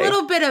Monday. Just a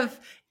little bit of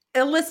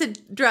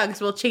illicit drugs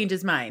will change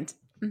his mind.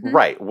 Mm-hmm.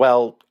 Right.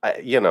 Well,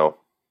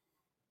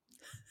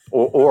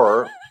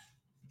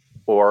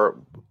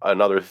 or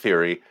another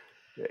theory,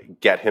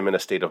 get him in a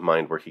state of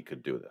mind where he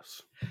could do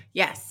this.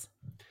 Yes.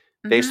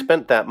 Mm-hmm. They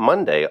spent that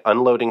Monday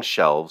unloading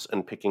shelves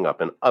and picking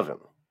up an oven.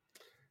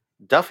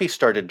 Duffy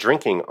started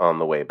drinking on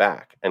the way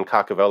back, and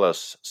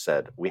Cacavelos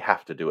said, "We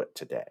have to do it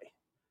today."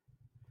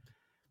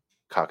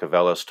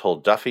 Cacavelos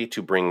told Duffy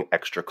to bring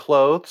extra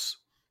clothes.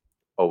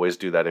 Always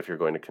do that if you're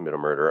going to commit a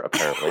murder,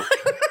 apparently.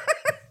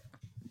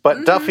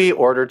 But Duffy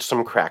ordered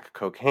some crack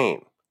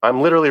cocaine.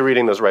 I'm literally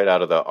reading this right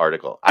out of the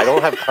article. I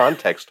don't have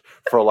context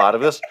for a lot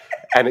of this,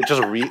 and it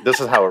just this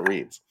is how it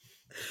reads.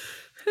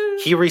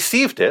 He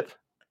received it,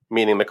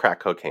 meaning the crack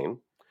cocaine,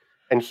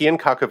 and he and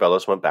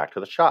Cacavelos went back to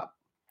the shop.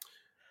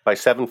 By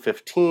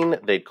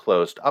 7:15, they'd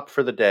closed up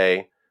for the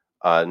day,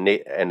 and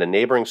a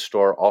neighboring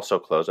store also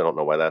closed. I don't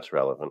know why that's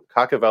relevant.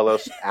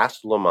 Cacavelos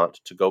asked Lamont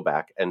to go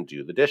back and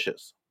do the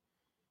dishes.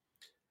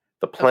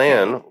 The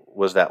plan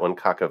was that when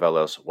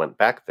Cacavelos went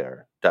back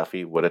there,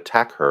 Duffy would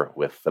attack her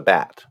with the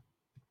bat.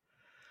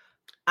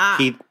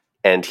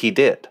 He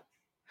did.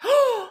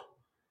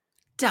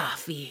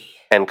 Duffy.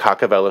 And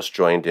Cacavelos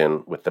joined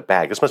in with the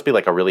bag. This must be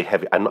like a really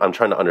heavy. I'm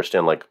trying to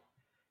understand, like,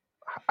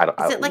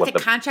 is it like a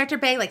contractor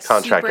bag, like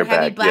contractor super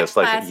heavy bag? black Yes,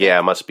 like plastic?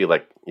 it must be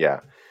like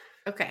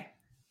Okay.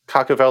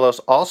 Cacavelos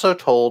also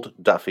told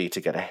Duffy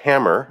to get a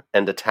hammer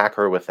and attack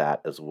her with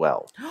that as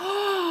well.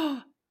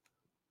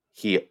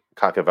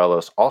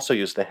 Cacavelos also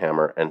used the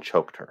hammer and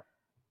choked her.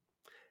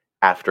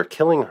 After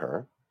killing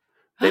her,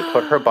 they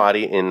put her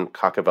body in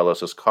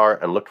Cacavelos' car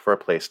and looked for a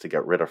place to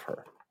get rid of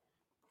her.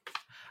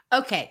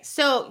 Okay,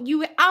 so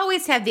you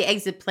always have the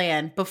exit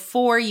plan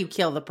before you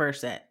kill the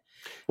person.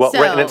 Well,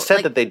 right, and it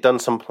said that they'd done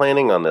some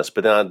planning on this,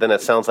 but then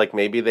it sounds like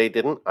maybe they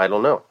didn't. I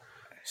don't know.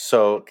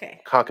 So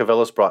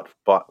Cacavelos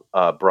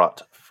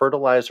brought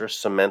fertilizer,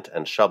 cement,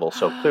 and shovel.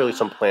 So clearly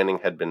some planning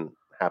had been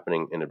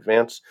happening in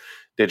advance.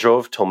 They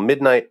drove till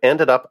midnight,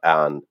 ended up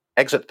on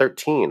exit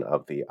 13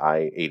 of the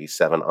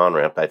I-87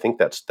 on-ramp. I think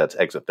that's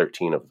exit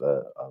 13 of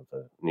the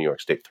New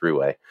York State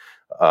Thruway.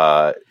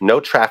 No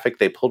traffic.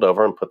 They pulled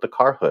over and put the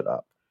car hood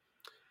up.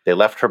 They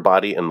left her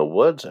body in the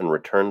woods and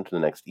returned the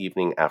next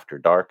evening after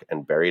dark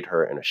and buried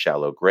her in a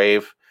shallow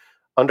grave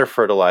under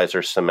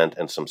fertilizer, cement,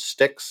 and some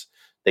sticks.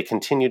 They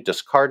continued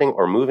discarding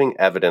or moving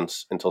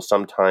evidence until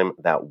sometime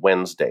that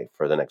Wednesday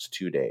for the next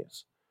 2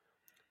 days.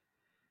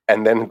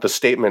 And then the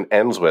statement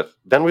ends with,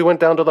 "Then we went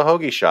down to the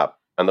hoagie shop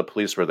and the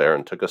police were there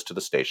and took us to the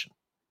station."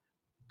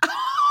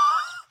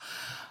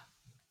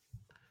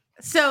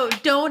 So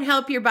don't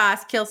help your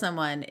boss kill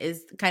someone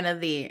is kind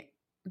of the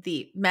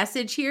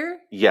message here?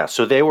 Yeah,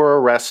 so they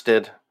were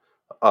arrested.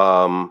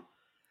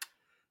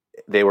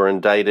 They were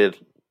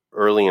indicted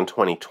early in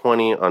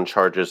 2020 on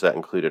charges that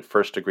included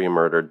first-degree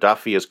murder.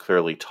 Duffy is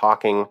clearly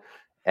talking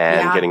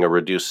and getting a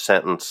reduced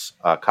sentence.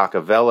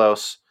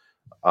 Cacavelos.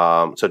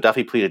 So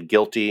Duffy pleaded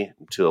guilty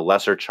to a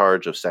lesser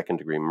charge of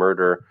second-degree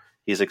murder.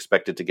 He's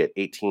expected to get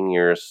 18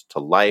 years to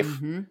life.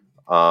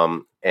 Mm-hmm.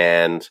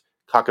 And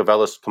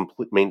Cacavelos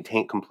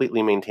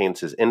completely maintains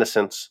his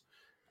innocence.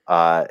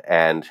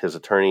 And his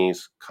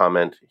attorney's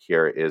comment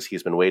here is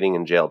he's been waiting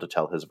in jail to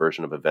tell his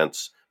version of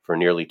events for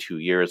nearly 2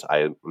 years.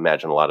 I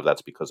imagine a lot of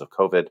that's because of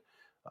COVID.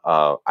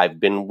 I've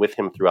been with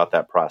him throughout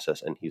that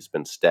process, and he's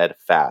been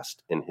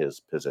steadfast in his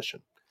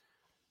position.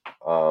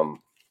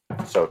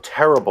 So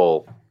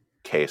terrible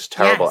case,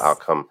 terrible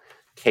outcome.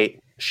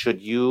 Kate,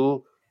 should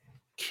you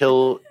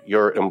kill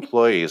your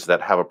employees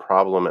that have a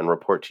problem and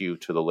report to you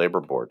to the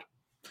labor board?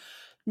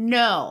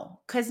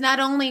 No, because not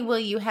only will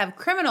you have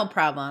criminal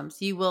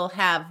problems, you will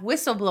have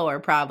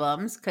whistleblower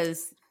problems,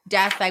 because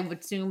death, I would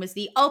assume, is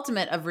the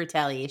ultimate of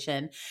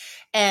retaliation,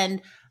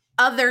 and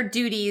other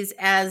duties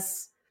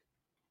as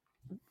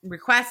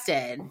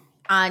requested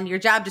on your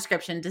job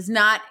description does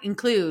not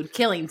include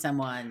killing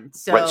someone.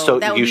 So, right,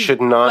 so you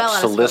should not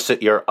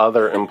solicit your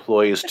other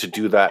employees to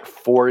do that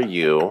for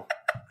you.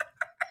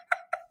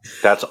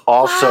 That's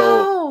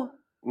also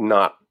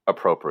not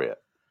appropriate.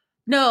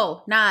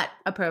 No, not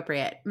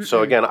appropriate. Mm-mm.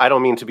 So again, I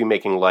don't mean to be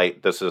making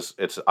light.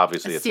 It's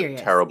obviously a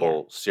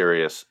terrible,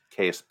 serious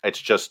case.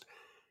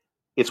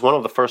 It's one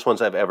of the first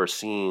ones I've ever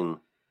seen.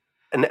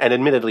 And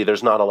admittedly,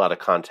 there's not a lot of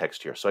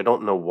context here. So I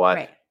don't know what.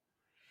 Right.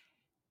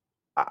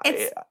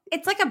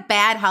 It's like a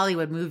bad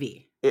Hollywood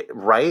movie.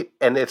 Right?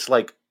 And it's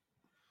like,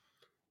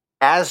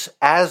 as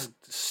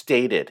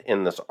stated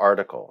in this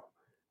article,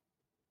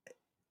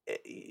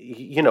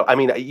 I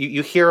mean,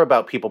 you hear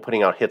about people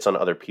putting out hits on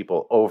other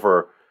people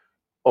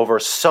over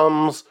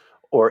sums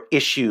or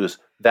issues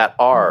that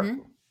are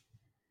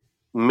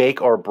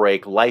make or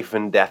break, life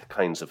and death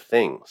kinds of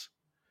things.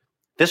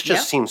 This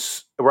just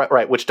seems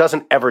right, which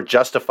doesn't ever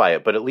justify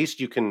it, but at least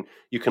you can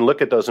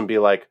look at those and be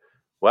like,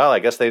 well, I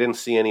guess they didn't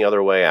see any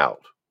other way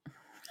out,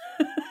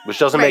 which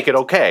doesn't make it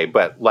okay,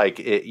 but like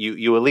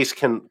you at least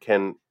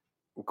can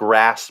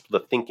grasp the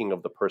thinking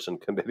of the person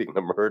committing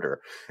the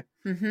murder.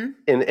 Mm-hmm.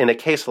 In a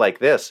case like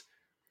this,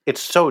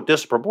 it's so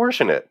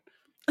disproportionate.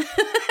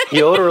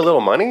 He owed her a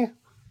little money,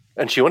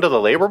 and she went to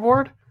the labor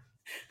board?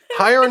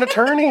 Hire an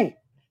attorney.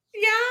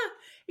 Yeah,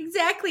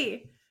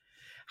 exactly.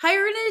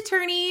 Hire an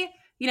attorney.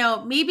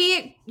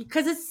 Maybe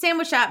because it's a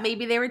sandwich shop,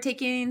 maybe they were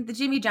taking the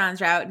Jimmy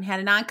John's route and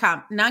had a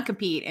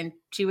non-compete, and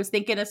she was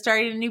thinking of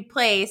starting a new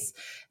place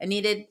and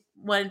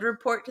wanted to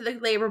report to the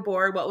labor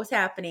board what was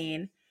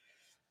happening.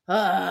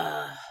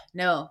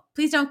 No,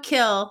 please don't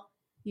kill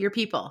your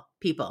people.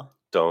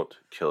 Don't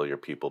kill your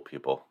people.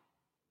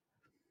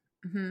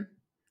 Mm-hmm.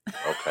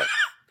 Okay.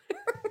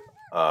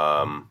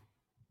 I'm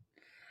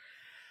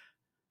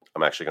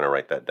actually going to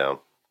write that down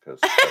because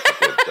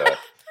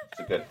it's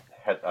a good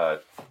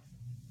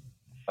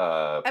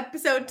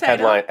episode title.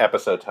 Headline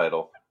episode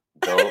title.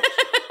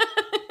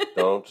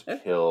 Don't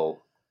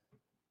kill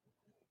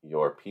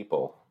your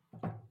people.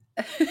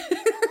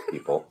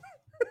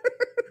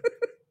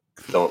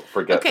 Don't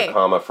forget the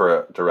comma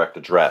for a direct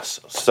address.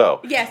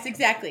 So yes,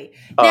 exactly.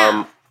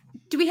 Now,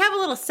 do we have a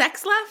little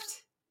sex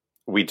left?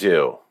 We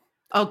do.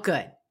 Oh,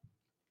 good.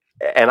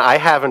 And I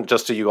haven't,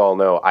 just so you all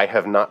know, I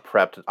have not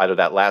prepped either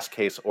that last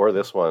case or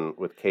this one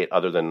with Kate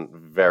other than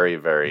very,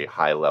 very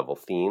high-level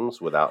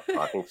themes without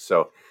talking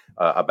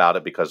about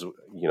it because,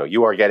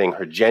 you are getting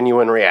her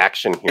genuine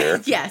reaction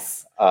here.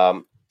 Yes.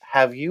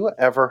 Have you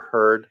ever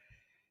heard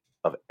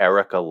of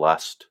Erica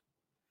Lust?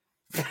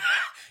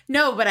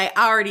 No, but I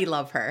already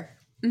love her.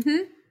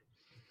 Mm-hmm.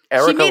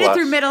 Erica she made Lust,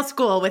 it through middle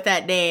school with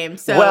that name,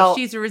 so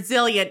she's a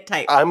resilient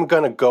type. I'm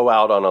going to go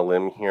out on a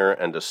limb here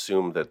and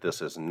assume that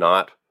this is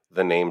not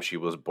the name she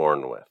was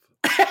born with.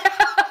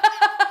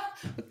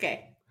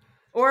 Okay.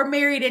 Or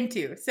married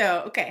into,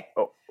 so, okay.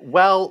 Oh,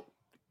 well,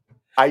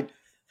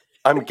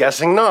 I'm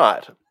guessing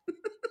not.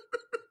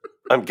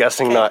 I'm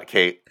guessing not,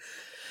 Kate.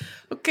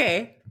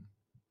 Okay.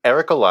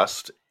 Erica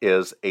Lust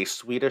is a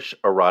Swedish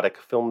erotic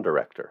film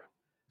director.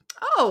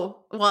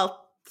 Oh,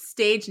 well,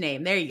 stage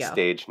name. There you go.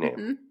 Stage name.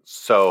 Mm-hmm.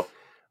 So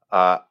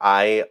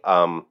I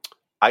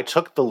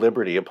took the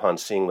liberty upon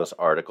seeing this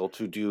article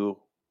to do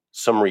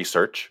some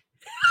research.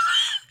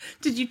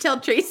 Did you tell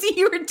Tracy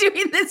you were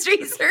doing this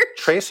research?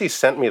 Tracy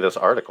sent me this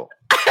article.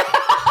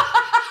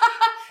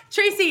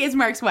 Tracy is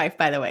Mark's wife,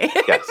 by the way.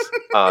 Yes.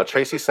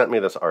 Tracy sent me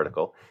this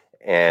article.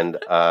 And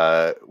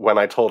when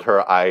I told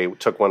her I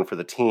took one for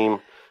the team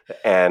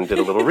and did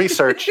a little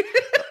research,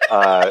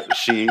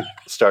 she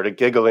started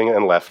giggling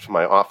and left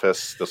my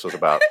office. This was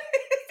about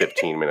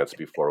 15 minutes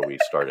before we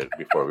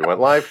went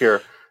live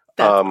here.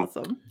 That's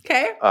awesome.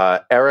 Okay.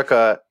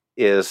 Erica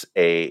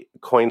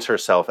coins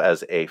herself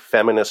as a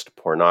feminist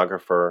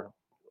pornographer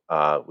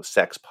with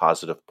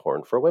sex-positive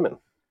porn for women.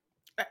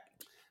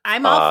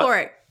 I'm all for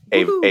it.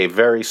 A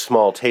very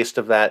small taste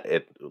of that.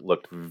 It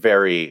looked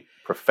very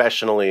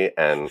professionally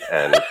and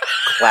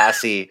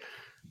classily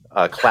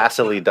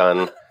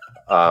done.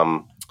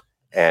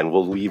 And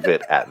we'll leave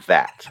it at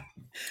that.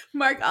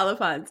 Mark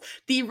Oliphant,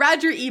 the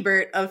Roger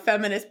Ebert of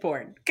feminist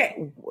porn.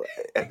 Okay.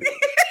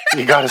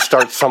 You got to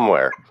start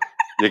somewhere.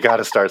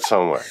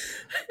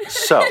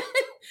 So,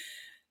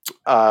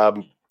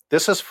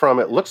 this is from,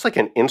 it looks like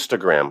an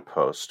Instagram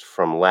post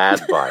from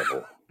Lad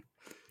Bible.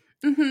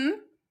 Mm-hmm.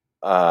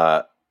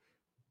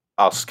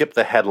 I'll skip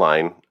the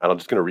headline, and I'm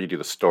just going to read you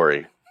the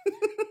story.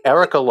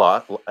 Erica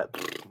Lust,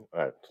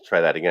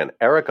 try that again.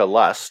 Erica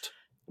Lust,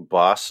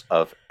 boss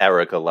of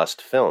Erica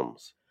Lust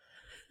Films,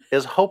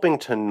 is hoping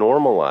to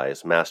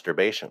normalize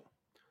masturbation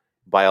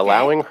by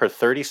allowing her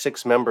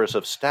 36 members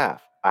of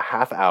staff a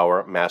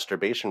half-hour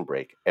masturbation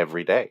break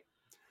every day,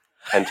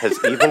 and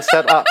has even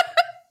set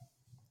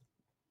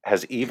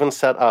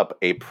up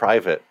a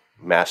private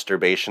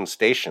masturbation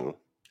station.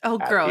 Oh,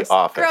 at gross! The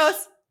office.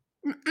 Gross.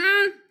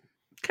 Mm-mm.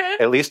 Okay.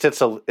 At least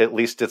it's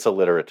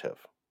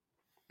alliterative.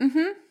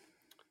 Mm-hmm.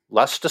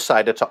 Lust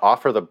decided to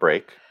offer the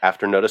break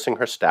after noticing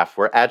her staff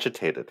were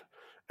agitated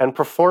and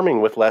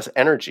performing with less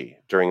energy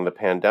during the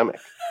pandemic.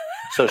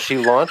 So she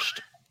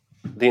launched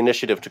the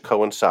initiative to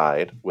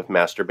coincide with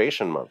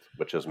Masturbation Month,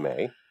 which is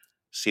May.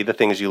 See the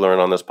things you learn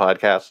on this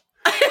podcast?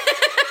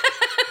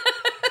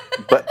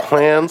 But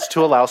plans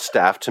to allow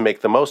staff to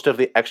make the most of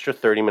the extra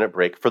 30-minute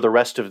break for the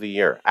rest of the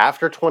year.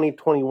 After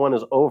 2021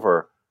 is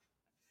over,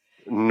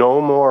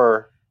 no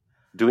more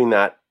doing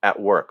that at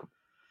work.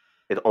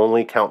 It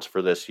only counts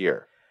for this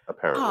year,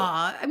 apparently.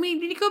 Aw, I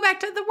mean, you go back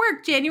to the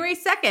work January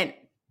 2nd.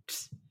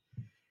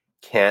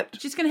 You're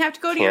just going to have to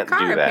go to your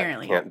car,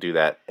 apparently. Can't do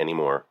that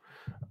anymore.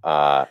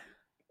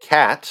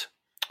 Kat,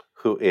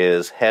 who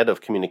is head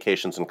of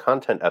communications and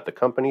content at the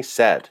company,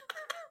 said,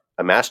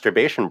 a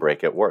masturbation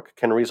break at work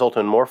can result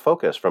in more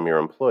focus from your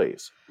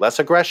employees, less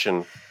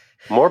aggression,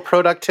 more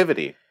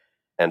productivity,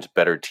 and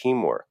better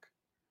teamwork.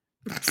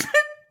 It's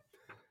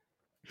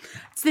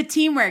the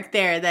teamwork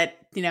there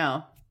that,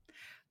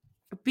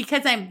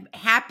 because I'm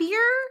happier,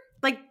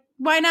 like,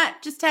 why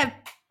not just have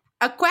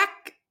a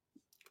quack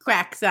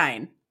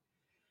sign?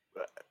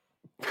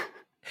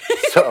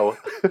 So,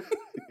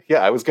 yeah,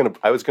 I was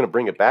gonna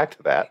bring it back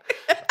to that.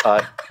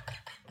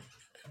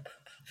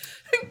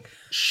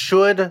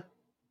 Should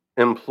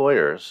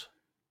employers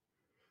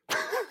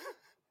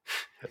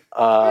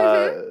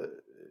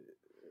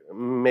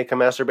make a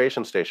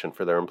masturbation station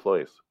for their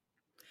employees?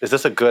 Is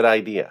this a good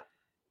idea?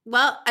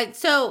 Well,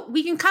 so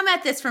we can come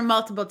at this from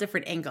multiple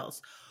different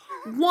angles.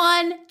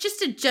 One,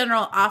 just a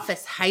general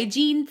office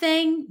hygiene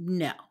thing.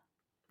 No,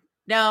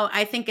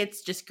 I think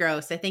it's just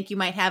gross. I think you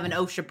might have an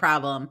OSHA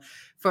problem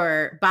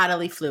for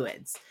bodily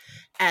fluids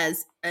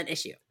as an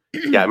issue.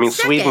 Yeah, I mean,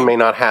 Second, Sweden may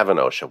not have an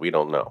OSHA. We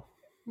don't know.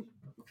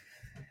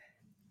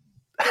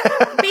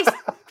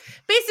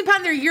 Based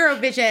upon their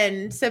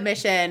Eurovision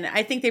submission,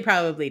 I think they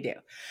probably do.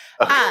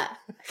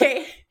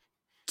 Okay.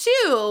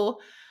 Two,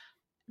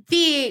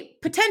 the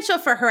potential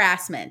for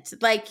harassment.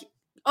 Like,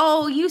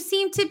 oh, you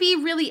seem to be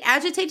really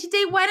agitated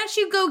today. Why don't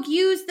you go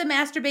use the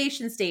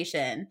masturbation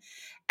station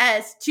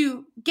as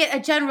to get a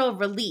general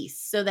release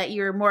so that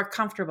you're more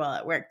comfortable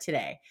at work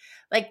today?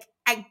 Like,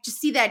 I just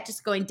see that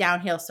just going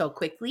downhill so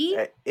quickly.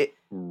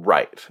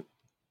 Right.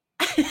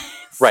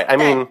 Right. I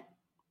mean,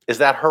 is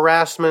that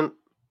harassment?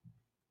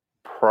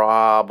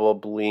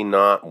 Probably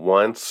not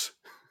once.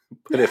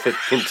 But if it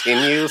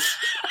continues,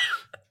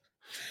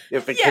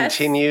 every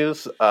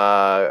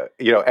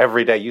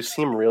day, you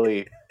seem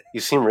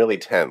really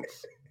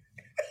tense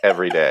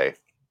every day.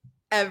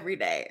 Every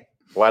day.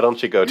 Why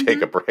don't you go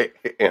take a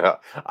break?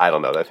 I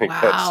don't know. I think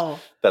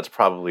that's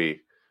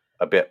probably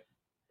a bit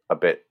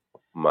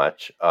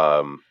much.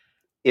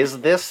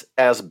 Is this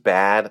as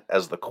bad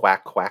as the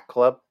Quack Quack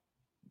Club?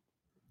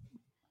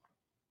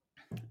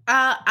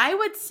 I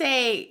would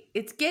say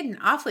it's getting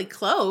awfully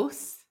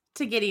close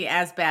to getting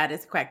as bad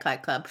as Quack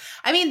Quack Club.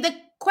 I mean, the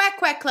Quack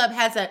Quack Club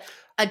has a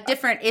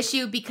different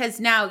issue because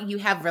now you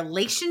have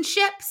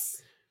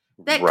relationships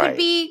that could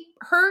be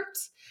hurt,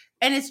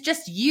 and it's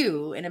just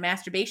you in a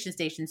masturbation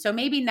station. So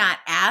maybe not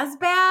as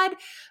bad.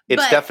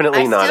 It's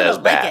definitely not as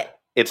bad. Like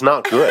it's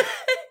not good,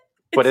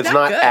 but it's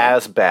not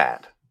as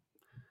bad.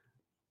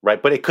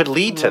 Right, but it could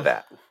lead to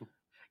that.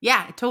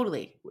 Yeah,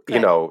 totally.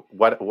 Could.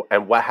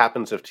 What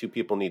happens if two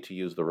people need to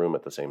use the room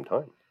at the same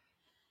time?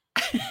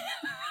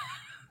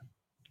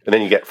 And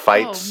then you get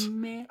fights. Oh,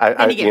 man.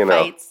 Then you get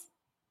fights.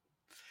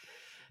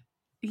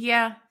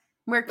 Yeah,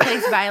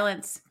 workplace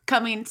violence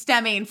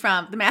stemming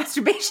from the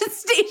masturbation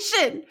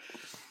station.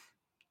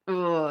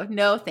 Oh,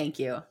 no, thank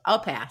you. I'll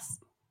pass.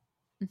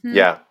 Mm-hmm.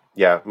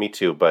 Yeah, me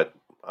too. But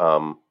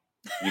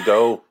you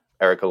go,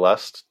 Erica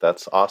Lust.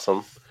 That's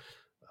awesome.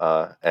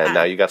 And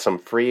now you got some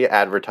free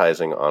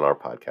advertising on our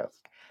podcast.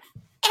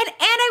 And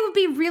I would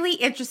be really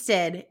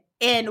interested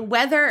in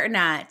whether or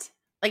not,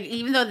 like,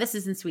 even though this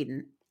is in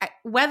Sweden,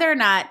 whether or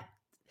not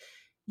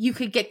you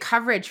could get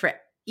coverage for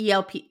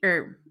ELP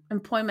or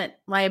employment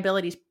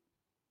liabilities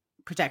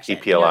protection.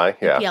 EPLI,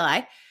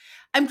 EPLI.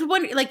 I'm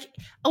wondering,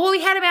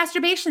 we had a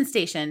masturbation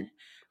station.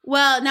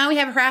 Well, now we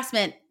have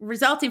harassment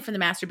resulting from the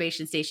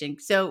masturbation station.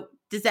 So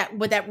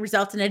would that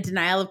result in a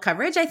denial of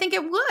coverage? I think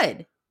it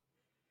would.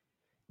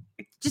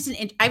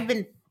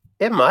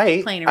 It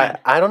might. Playing around.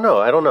 I don't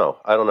know.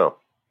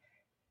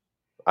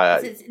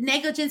 It's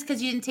negligence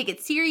because you didn't take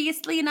it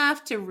seriously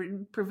enough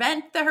to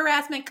prevent the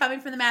harassment coming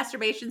from the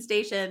masturbation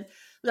station.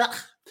 Ugh,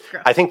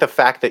 I think the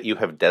fact that you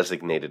have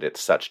designated it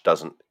such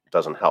doesn't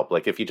help.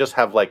 Like if you just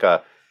have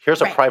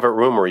here's a private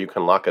room where you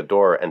can lock a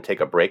door and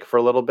take a break for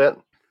a little bit,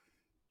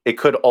 it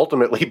could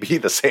ultimately be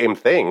the same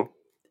thing.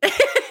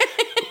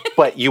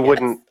 But it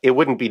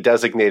wouldn't be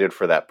designated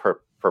for that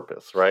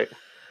purpose, right?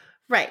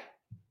 Right.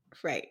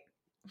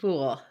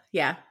 Cool.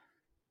 Yeah.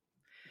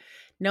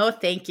 No,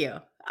 thank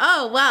you.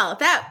 Oh, well,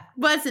 that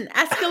was an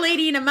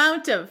escalating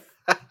amount of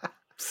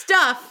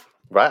stuff.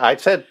 Right. I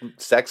said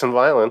sex and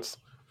violence.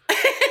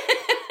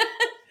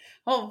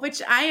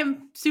 Which I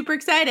am super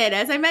excited,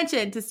 as I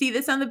mentioned, to see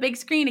this on the big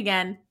screen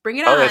again. Bring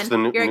it on. Oh, it's the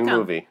new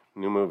movie.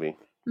 New movie.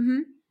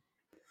 Mm-hmm.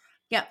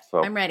 Yep.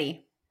 So, I'm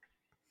ready.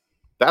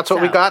 That's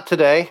what we got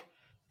today.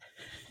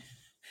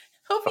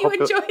 Hope you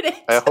enjoyed it.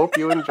 I hope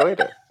you enjoyed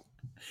it.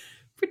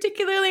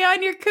 Particularly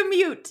on your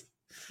commute.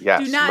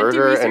 Yes, do not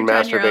murder do and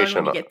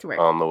masturbation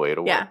on the way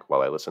to work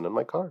while I listen in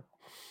my car.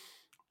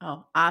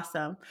 Oh,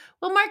 awesome.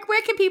 Well, Mark,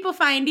 where can people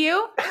find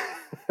you?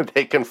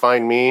 They can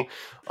find me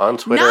on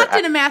Twitter. Not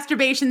in a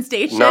masturbation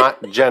station.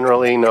 Not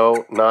generally,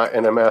 no, not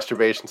in a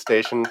masturbation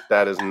station.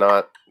 That is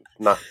not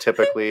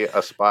typically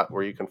a spot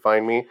where you can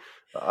find me.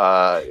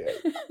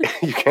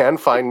 You can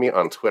find me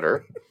on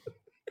Twitter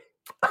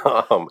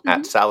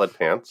at Salad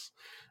Pants.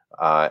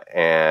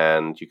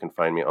 And you can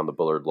find me on the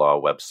Bullard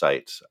Law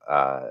website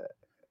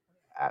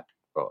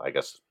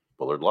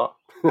Bullard Law.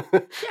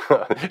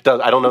 I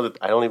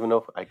don't even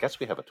know. I guess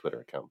we have a Twitter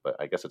account, but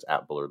I guess it's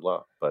at Bullard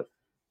Law. But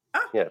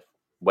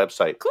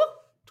website. Cool.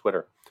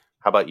 Twitter.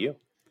 How about you?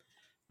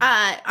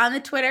 On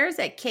the Twitters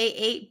at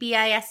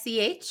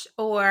K8BISCH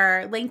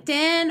or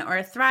LinkedIn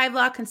or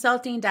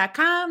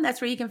thrivelawconsulting.com.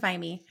 That's where you can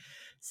find me.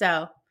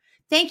 So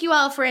thank you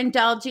all for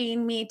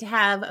indulging me to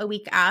have a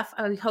week off.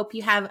 I hope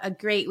you have a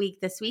great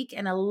week this week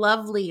and a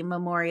lovely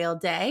Memorial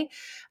Day,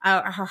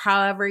 or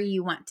however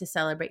you want to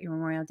celebrate your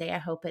Memorial Day. I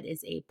hope it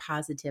is a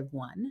positive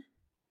one.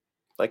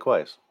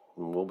 Likewise.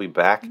 We'll be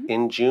back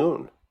in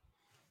June.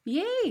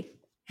 Yay.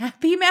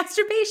 Happy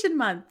Masturbation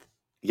Month.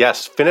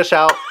 Yes, finish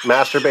out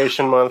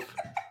Masturbation Month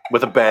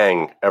with a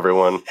bang,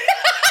 everyone.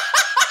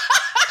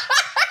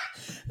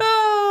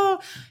 Oh,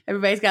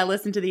 everybody's got to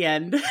listen to the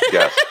end.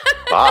 Yes.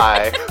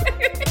 Bye.